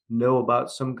Oklahoma know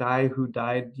about some guy who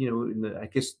died? I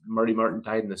guess Marty Martin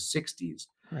died in the 60s.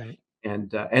 Right.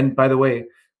 And by the way,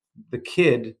 the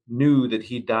kid knew that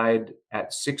he died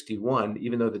at 61,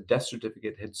 even though the death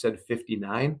certificate had said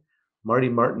 59. Marty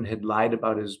Martin had lied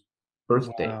about his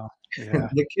birthday. Wow. Yeah.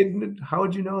 The kid, how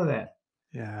would you know that?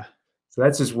 Yeah. So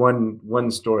that's just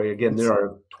one story. Again, It's there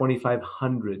are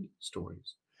 2,500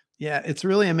 stories. Yeah, it's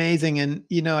really amazing, and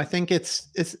I think it's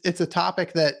a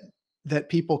topic that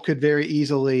people could very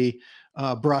easily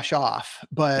brush off. Yeah.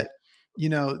 But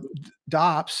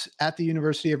DOPS at the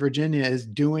University of Virginia is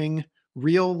doing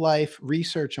real life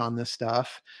research on this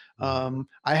stuff.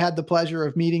 I had the pleasure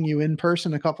of meeting you in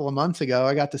person a couple of months ago.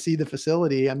 I got to see the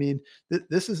facility. I mean,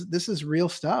 this is real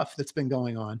stuff that's been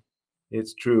going on.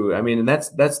 It's true. I mean, and that's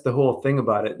the whole thing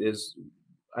about it is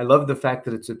I love the fact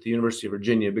that it's at the University of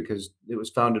Virginia because it was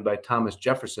founded by Thomas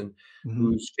Jefferson, Mhm.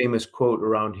 whose famous quote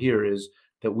around here is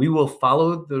that we will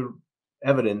follow the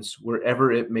evidence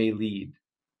wherever it may lead,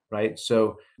 right?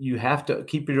 So you have to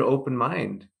keep your open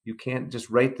mind. You can't just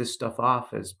write this stuff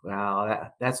off as,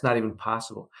 well, that's not even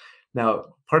possible.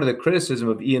 Now, part of the criticism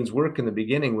of Ian's work in the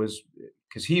beginning was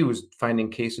because he was finding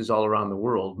cases all around the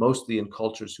world, mostly in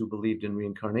cultures who believed in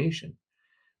reincarnation.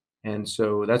 And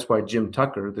so that's why Jim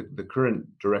Tucker, the current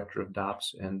director of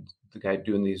DOPS and the guy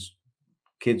doing these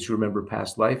kids who remember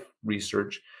past life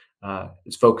research,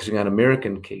 is focusing on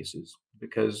American cases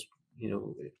because,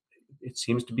 it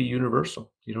seems to be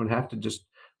universal. You don't have to just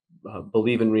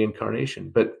believe in reincarnation.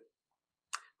 But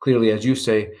clearly, as you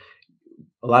say,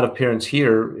 a lot of parents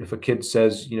here, if a kid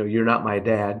says, you're not my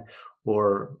dad,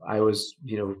 or I was,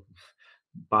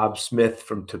 Bob Smith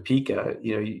from Topeka,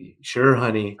 sure,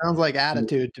 honey. Sounds like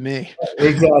attitude to me.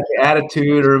 Exactly,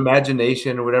 attitude or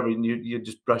imagination or whatever, and you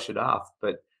just brush it off,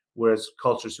 but whereas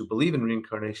cultures who believe in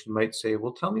reincarnation might say,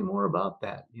 "Well, tell me more about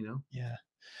that," you know? Yeah.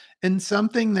 And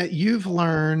something that you've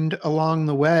learned along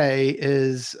the way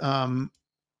is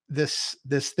this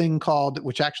thing called,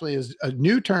 which actually is a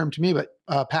new term to me, but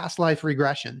past life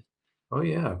regression. Oh,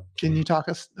 yeah. Can you talk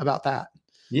us about that?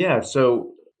 Yeah,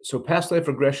 so past life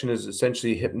regression is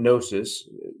essentially hypnosis.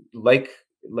 Like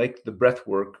the breath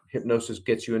work, hypnosis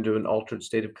gets you into an altered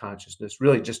state of consciousness,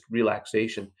 really just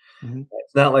relaxation. Mhm.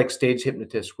 It's not like stage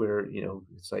hypnotist where,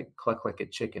 it's like cluck like a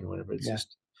chicken, whatever. It's Yeah.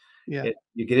 just Yeah.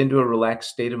 you get into a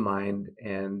relaxed state of mind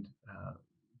and,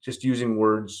 just using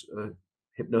words, a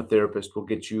hypnotherapist will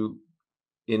get you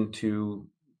into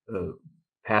a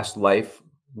past life,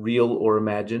 real or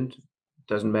imagined,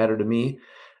 doesn't matter to me,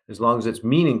 as long as it's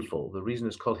meaningful. The reason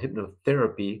it's called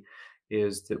hypnotherapy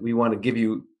is that we want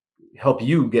to help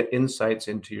you get insights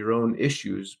into your own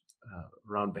issues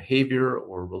around behavior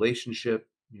or relationship,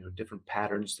 different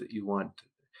patterns that you want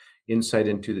insight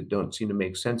into that don't seem to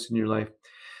make sense in your life.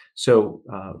 So,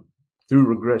 through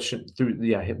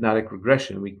hypnotic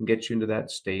regression, we can get you into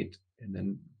that state and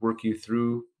then work you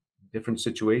through different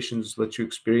situations, let you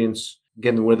experience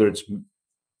again, whether it's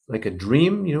like a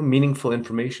dream, meaningful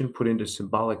information put into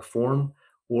symbolic form,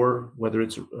 or whether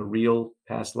it's a real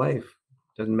past life.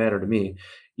 Doesn't matter to me.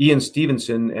 Ian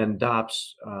Stevenson and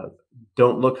DOPS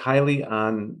don't look highly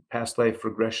on past life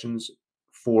regressions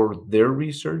for their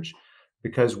research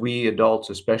because we adults,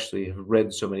 especially, have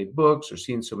read so many books or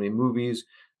seen so many movies.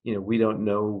 We don't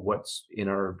know what's in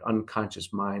our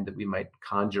unconscious mind that we might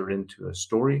conjure into a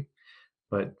story.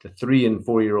 But the 3 and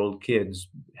 4-year-old kids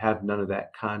have none of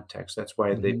that context. That's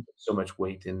why they Mhm. put so much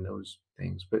weight in those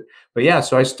things. But yeah,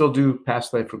 so I still do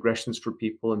past life regressions for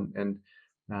people and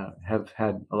have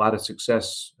had a lot of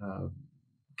success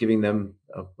giving them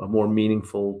a more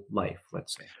meaningful life,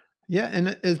 let's say. Yeah,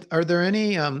 and are there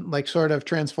any like sort of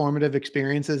transformative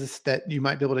experiences that you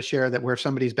might be able to share that where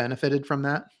somebody's benefited from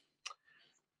that?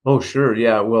 Oh, sure.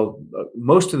 Yeah. Well,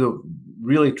 most of the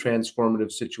really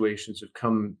transformative situations have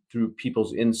come through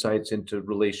people's insights into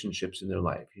relationships in their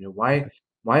life. Why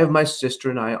have my sister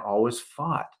and I always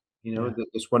fought? Yeah.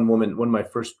 This one woman, one of my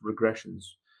first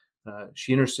regressions,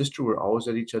 she and her sister were always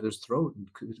at each other's throat and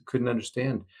couldn't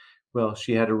understand. Well,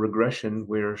 she had a regression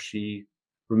where she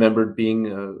remembered being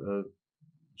a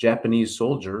Japanese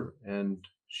soldier and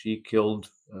she killed,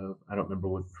 I don't remember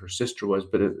what her sister was,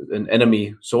 but an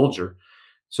enemy soldier,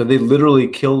 so they literally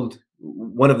killed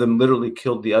one of them literally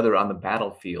killed the other on the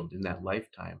battlefield in that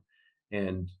lifetime,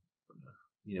 and,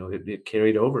 it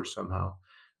carried over somehow.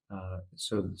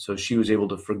 So she was able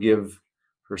to forgive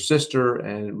her sister,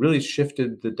 and it really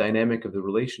shifted the dynamic of the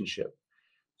relationship.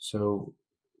 So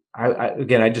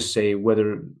I just say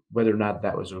whether or not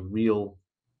that was a real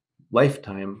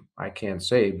lifetime, I can't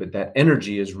say, but that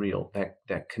energy is real.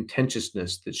 That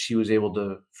contentiousness that she was able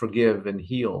to forgive and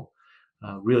heal,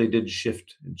 really did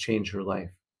shift and change her life.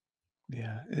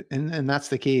 Yeah, and that's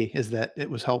the key is that it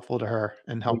was helpful to her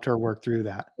and helped her work through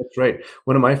that. That's right.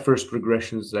 One of my first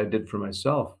regressions that I did for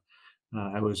myself,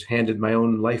 I was handed my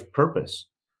own life purpose.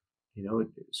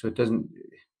 So it doesn't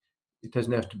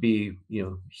have to be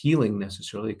healing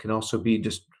necessarily. It can also be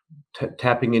just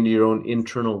tapping into your own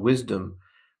internal wisdom,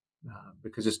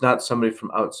 because it's not somebody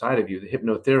from outside of you. The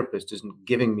hypnotherapist isn't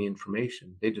giving me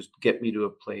information. They just get me to a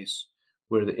place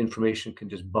where the information can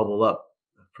just bubble up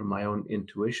from my own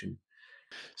intuition.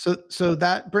 So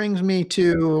that brings me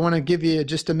to I want to give you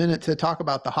just a minute to talk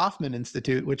about the Hoffman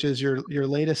Institute, which is your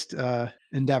latest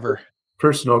endeavor.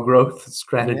 Personal growth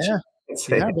strategy. Yeah. I'd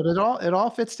say. Yeah, but it all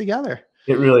fits together.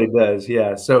 It really does,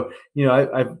 yeah. So,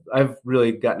 I've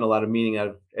really gotten a lot of meaning out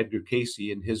of Edgar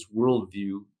Casey and his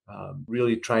worldview,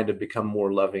 really trying to become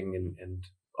more loving and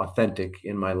authentic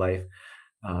in my life.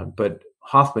 But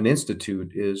Hoffman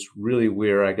Institute is really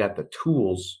where I got the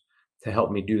tools to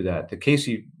help me do that. The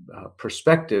Casey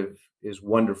perspective is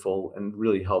wonderful and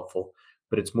really helpful,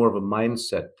 but it's more of a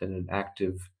mindset than an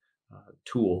active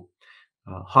tool.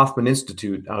 Hoffman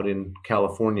Institute out in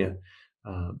California,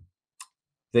 uh,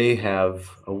 they have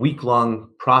a week-long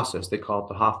process. They call it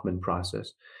the Hoffman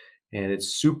process, and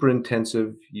it's super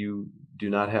intensive. You do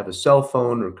not have a cell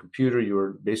phone or computer.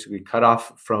 You're basically cut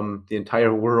off from the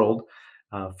entire world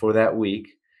for that week,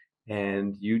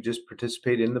 and you just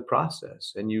participate in the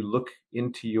process. And you look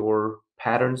into your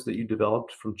patterns that you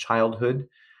developed from childhood.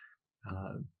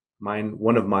 Uh,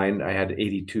 one of mine, I had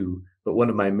 82, but one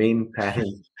of my main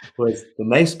patterns was the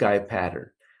nice guy pattern,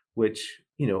 which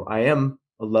I am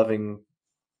a loving,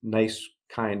 nice,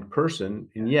 kind person,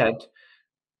 and yet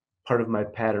part of my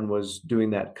pattern was doing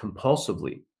that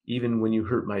compulsively. Even when you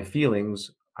hurt my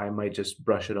feelings, I might just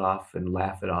brush it off and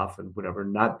laugh it off and whatever,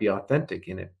 not be authentic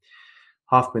in it.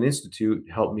 Hoffman Institute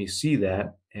helped me see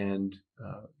that and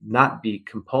not be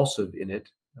compulsive in it,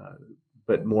 uh,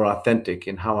 but more authentic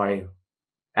in how I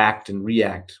act and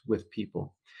react with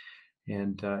people.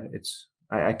 And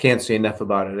I can't say enough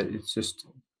about it. It's just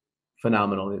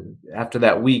phenomenal. After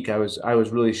that week, I was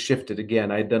really shifted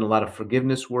again. I had done a lot of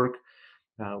forgiveness work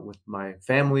with my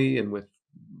family and with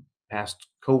past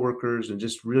coworkers, and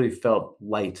just really felt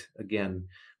light again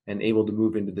and able to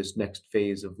move into this next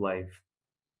phase of life.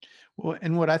 Well,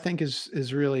 and what I think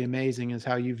is really amazing is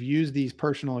how you've used these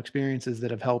personal experiences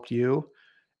that have helped you,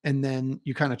 and then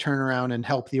you kind of turn around and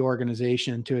help the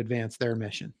organization to advance their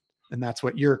mission. And that's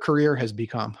what your career has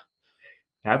become.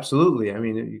 Absolutely. I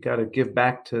mean, you got to give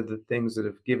back to the things that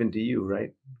have given to you,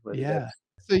 right? Whether Yeah.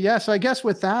 that's So I guess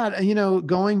with that,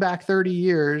 going back 30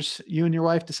 years, you and your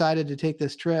wife decided to take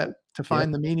this trip to Yep.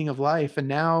 find the meaning of life. And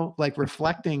now, like,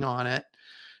 reflecting on it,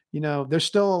 there's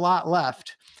still a lot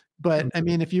left. But I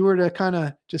mean, if you were to kind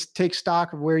of just take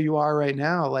stock of where you are right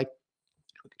now, like,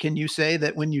 can you say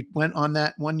that when you went on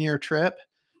that 1-year trip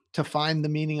to find the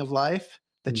meaning of life,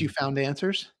 that you Mm. found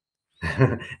answers?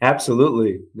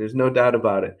 Absolutely. There's no doubt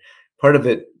about it. Part of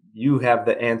it, you have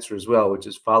the answer as well, which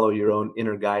is follow your own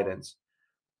inner guidance.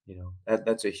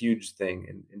 That's a huge thing.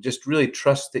 And just really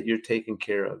trust that you're taken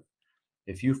care of.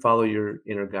 If you follow your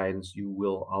inner guidance, you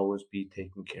will always be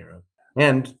taken care of.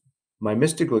 And my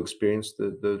mystical experience,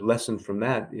 the lesson from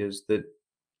that is that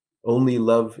only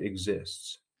love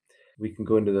exists. We can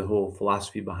go into the whole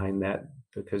philosophy behind that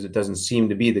because it doesn't seem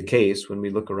to be the case when we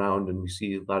look around and we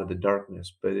see a lot of the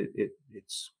darkness. But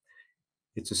it's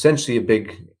essentially a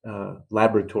big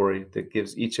laboratory that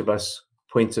gives each of us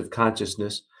points of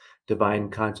consciousness, divine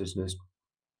consciousness,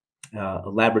 a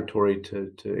laboratory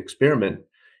to experiment.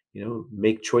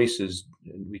 Make choices,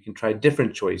 and we can try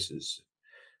different choices.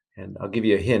 And I'll give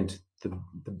you a hint: the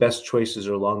best choices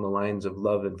are along the lines of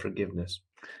love and forgiveness.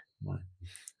 Uh,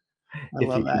 I If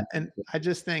love you that. can, And I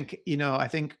just think, I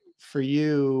think for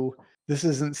you, this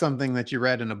isn't something that you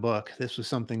read in a book. This was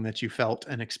something that you felt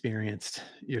and experienced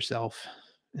yourself.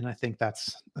 And I think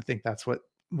that's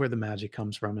where the magic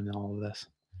comes from in all of this.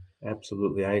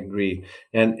 absolutely, I agree.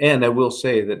 And I will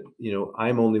say that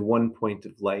I'm only one point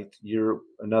of light. You're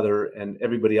another, and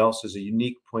everybody else is a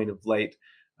unique point of light.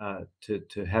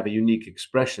 To have a unique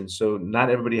expression. So not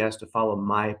everybody has to follow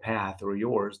my path or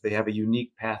yours. They have a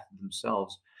unique path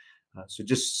themselves. So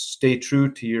just stay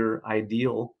true to your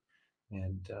ideal,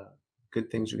 and good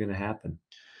things are going to happen.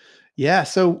 Yeah.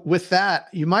 So with that,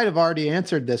 you might have already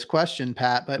answered this question,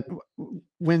 Pat, but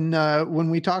when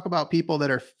we talk about people that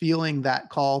are feeling that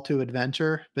call to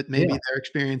adventure, but maybe Yeah. they're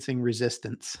experiencing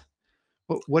resistance,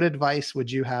 what advice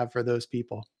would you have for those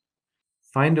people?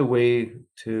 Find a way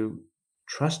to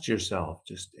trust yourself,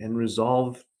 just and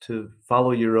resolve to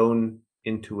follow your own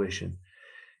intuition.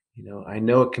 I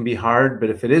know it can be hard, but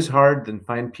if it is hard, then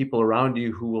find people around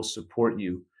you who will support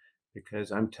you,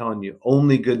 because I'm telling you,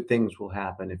 only good things will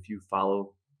happen if you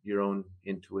follow your own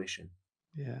intuition.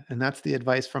 Yeah, and that's the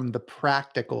advice from the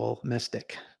practical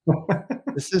mystic.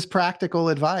 This is practical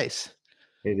advice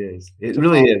It is. It to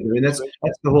really follow is. I your mean, that's intuition.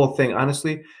 that's the whole thing.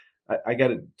 Honestly, I got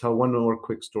to tell one more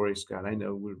quick story, Scott. I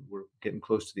know we're getting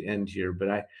close to the end here,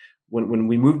 but when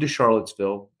we moved to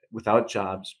Charlottesville without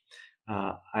jobs,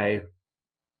 I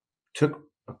took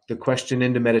the question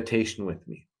into meditation with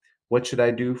me. What should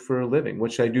I do for a living?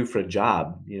 What should I do for a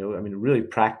job? I mean, a really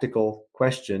practical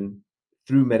question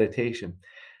through meditation.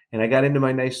 And I got into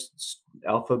my nice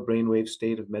alpha brainwave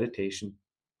state of meditation.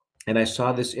 and I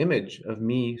saw this image of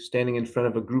me standing in front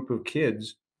of a group of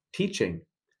kids teaching.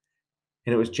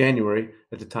 And it was January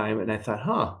at the time, and I thought,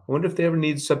 "Huh, I wonder if they ever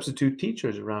need substitute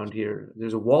teachers around here."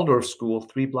 There's a Waldorf school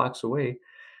 3 blocks away.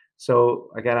 So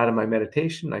I got out of my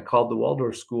meditation, I called the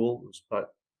Waldorf school. It was about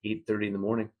 8:30 in the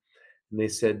morning, and they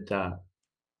said,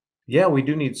 "Yeah, we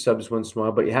do need subs once in a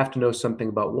while, but you have to know something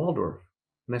about Waldorf."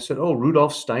 And I said, "Oh,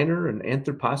 Rudolf Steiner and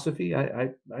anthroposophy?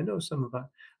 I know some about."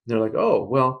 And they're like, "Oh,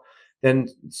 well, then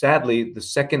sadly, the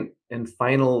second and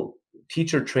final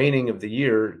teacher training of the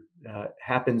year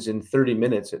happens in 30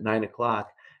 minutes at 9 o'clock.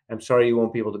 I'm sorry you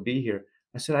won't be able to be here."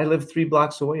 I said, "I live 3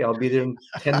 blocks away. I'll be there in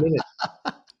 10 minutes."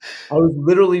 I was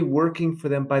literally working for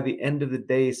them by the end of the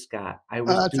day, Scott. I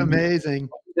was That's doing amazing.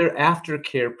 their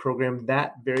aftercare program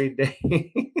that very day.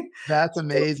 That's So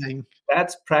amazing.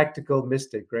 that's practical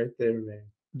mystic right there, man.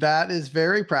 That is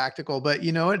very practical, but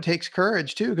it takes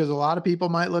courage too, because a lot of people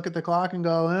might look at the clock and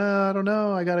go, I don't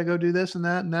know, I got to go do this and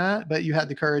that and that. But you had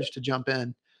the courage to jump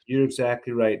in. You're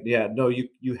exactly right. Yeah, no,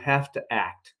 you have to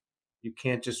act. You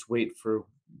can't just wait for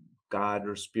God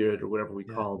or spirit or whatever we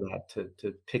Yeah. call that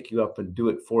to pick you up and do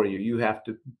it for you. You have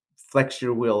to flex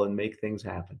your will and make things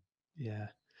happen. Yeah.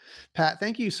 Pat,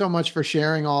 thank you so much for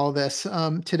sharing all of this.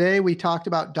 Today, we talked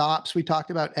about DOPS, we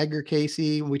talked about Edgar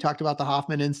Casey, we talked about the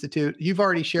Hoffman Institute. You've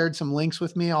already shared some links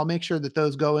with me. I'll make sure that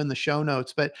those go in the show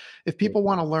notes. But if Yeah. people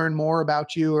want to learn more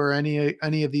about you or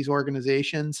any of these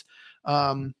organizations,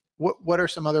 what are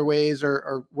some other ways,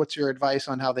 or what's your advice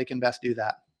on how they can best do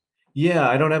that? Yeah,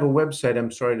 I don't have a website,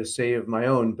 I'm sorry to say, of my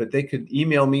own, but they could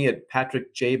email me at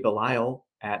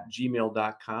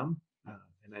patrickjbelisle@gmail.com.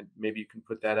 And maybe you can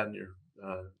put that on your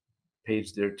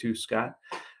page there too, Scott.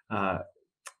 Uh,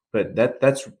 but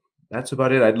that's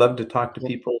about it. I'd love to talk to Well,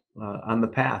 people on the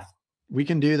path. we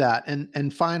can do that.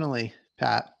 And finally,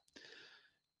 Pat,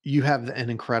 you have an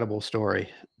incredible story,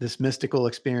 this mystical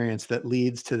experience that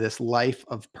leads to this life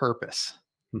of purpose.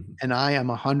 And I am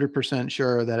 100%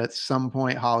 sure that at some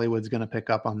point Hollywood's gonna pick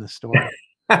up on this story.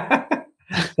 That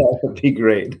would be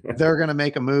great. They're gonna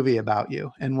make a movie about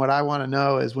you, and what I wanna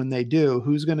know is when they do,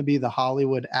 who's gonna be the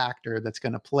Hollywood actor that's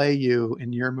gonna play you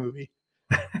in your movie?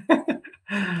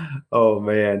 Oh,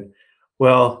 man.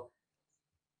 Well,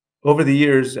 over the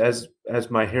years, as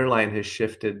my hairline has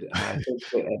shifted, I think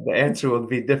the answer will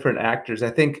be different actors. I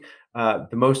think, the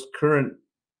most current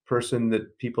person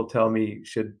that people tell me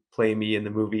should play me in the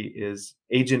movie is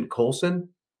Agent Coulson. Do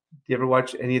you ever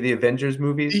watch any of the Avengers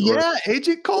movies or Yeah,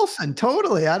 Agent Coulson,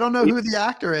 totally. I don't know who the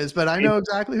actor is, but I know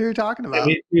exactly who you're talking Yeah, about.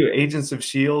 me too. Agents of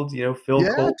S.H.I.E.L.D., Phil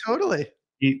Yeah, Coulson. totally.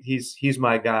 He's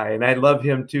my guy, and I love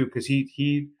him too because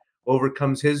he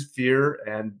overcomes his fear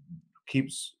and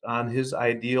keeps on his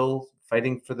ideal,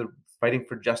 fighting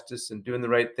for justice and doing the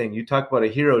right thing. You talk about a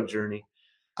hero journey.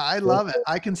 I So love it.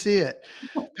 I can see it.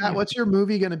 Pat, what's your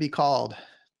movie gonna be called?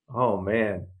 oh,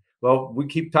 man. Well, we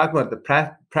keep talking about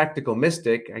the practical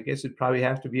mystic. I guess it'd probably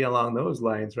have to be along those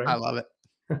lines, I right? love it.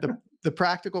 The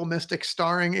Practical Mystic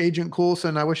starring Agent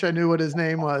Coulson. I wish I knew what his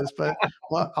name was, but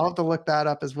well, I'll have to look that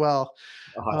up as well.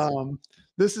 Awesome. Um,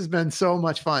 this has been so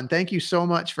much fun. Thank you so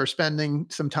much for spending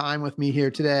some time with me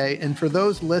here today. And for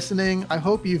those listening, I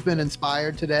hope you've been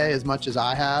inspired today as much as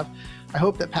I have. I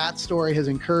hope that Pat's story has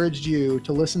encouraged you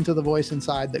to listen to the voice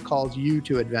inside that calls you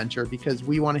to adventure, because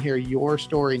we want to hear your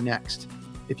story next.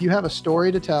 If you have a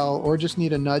story to tell or just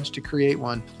need a nudge to create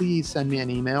one, please send me an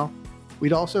email.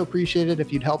 We'd also appreciate it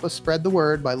if you'd help us spread the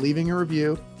word by leaving a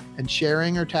review and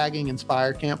sharing or tagging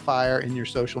Inspire Campfire in your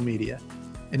social media.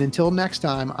 And until next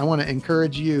time, I want to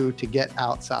encourage you to get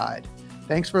outside.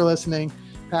 Thanks for listening.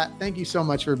 Pat, thank you so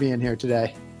much for being here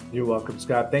today. You're welcome,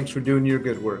 Scott. Thanks for doing your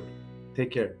good work.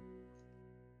 Take care.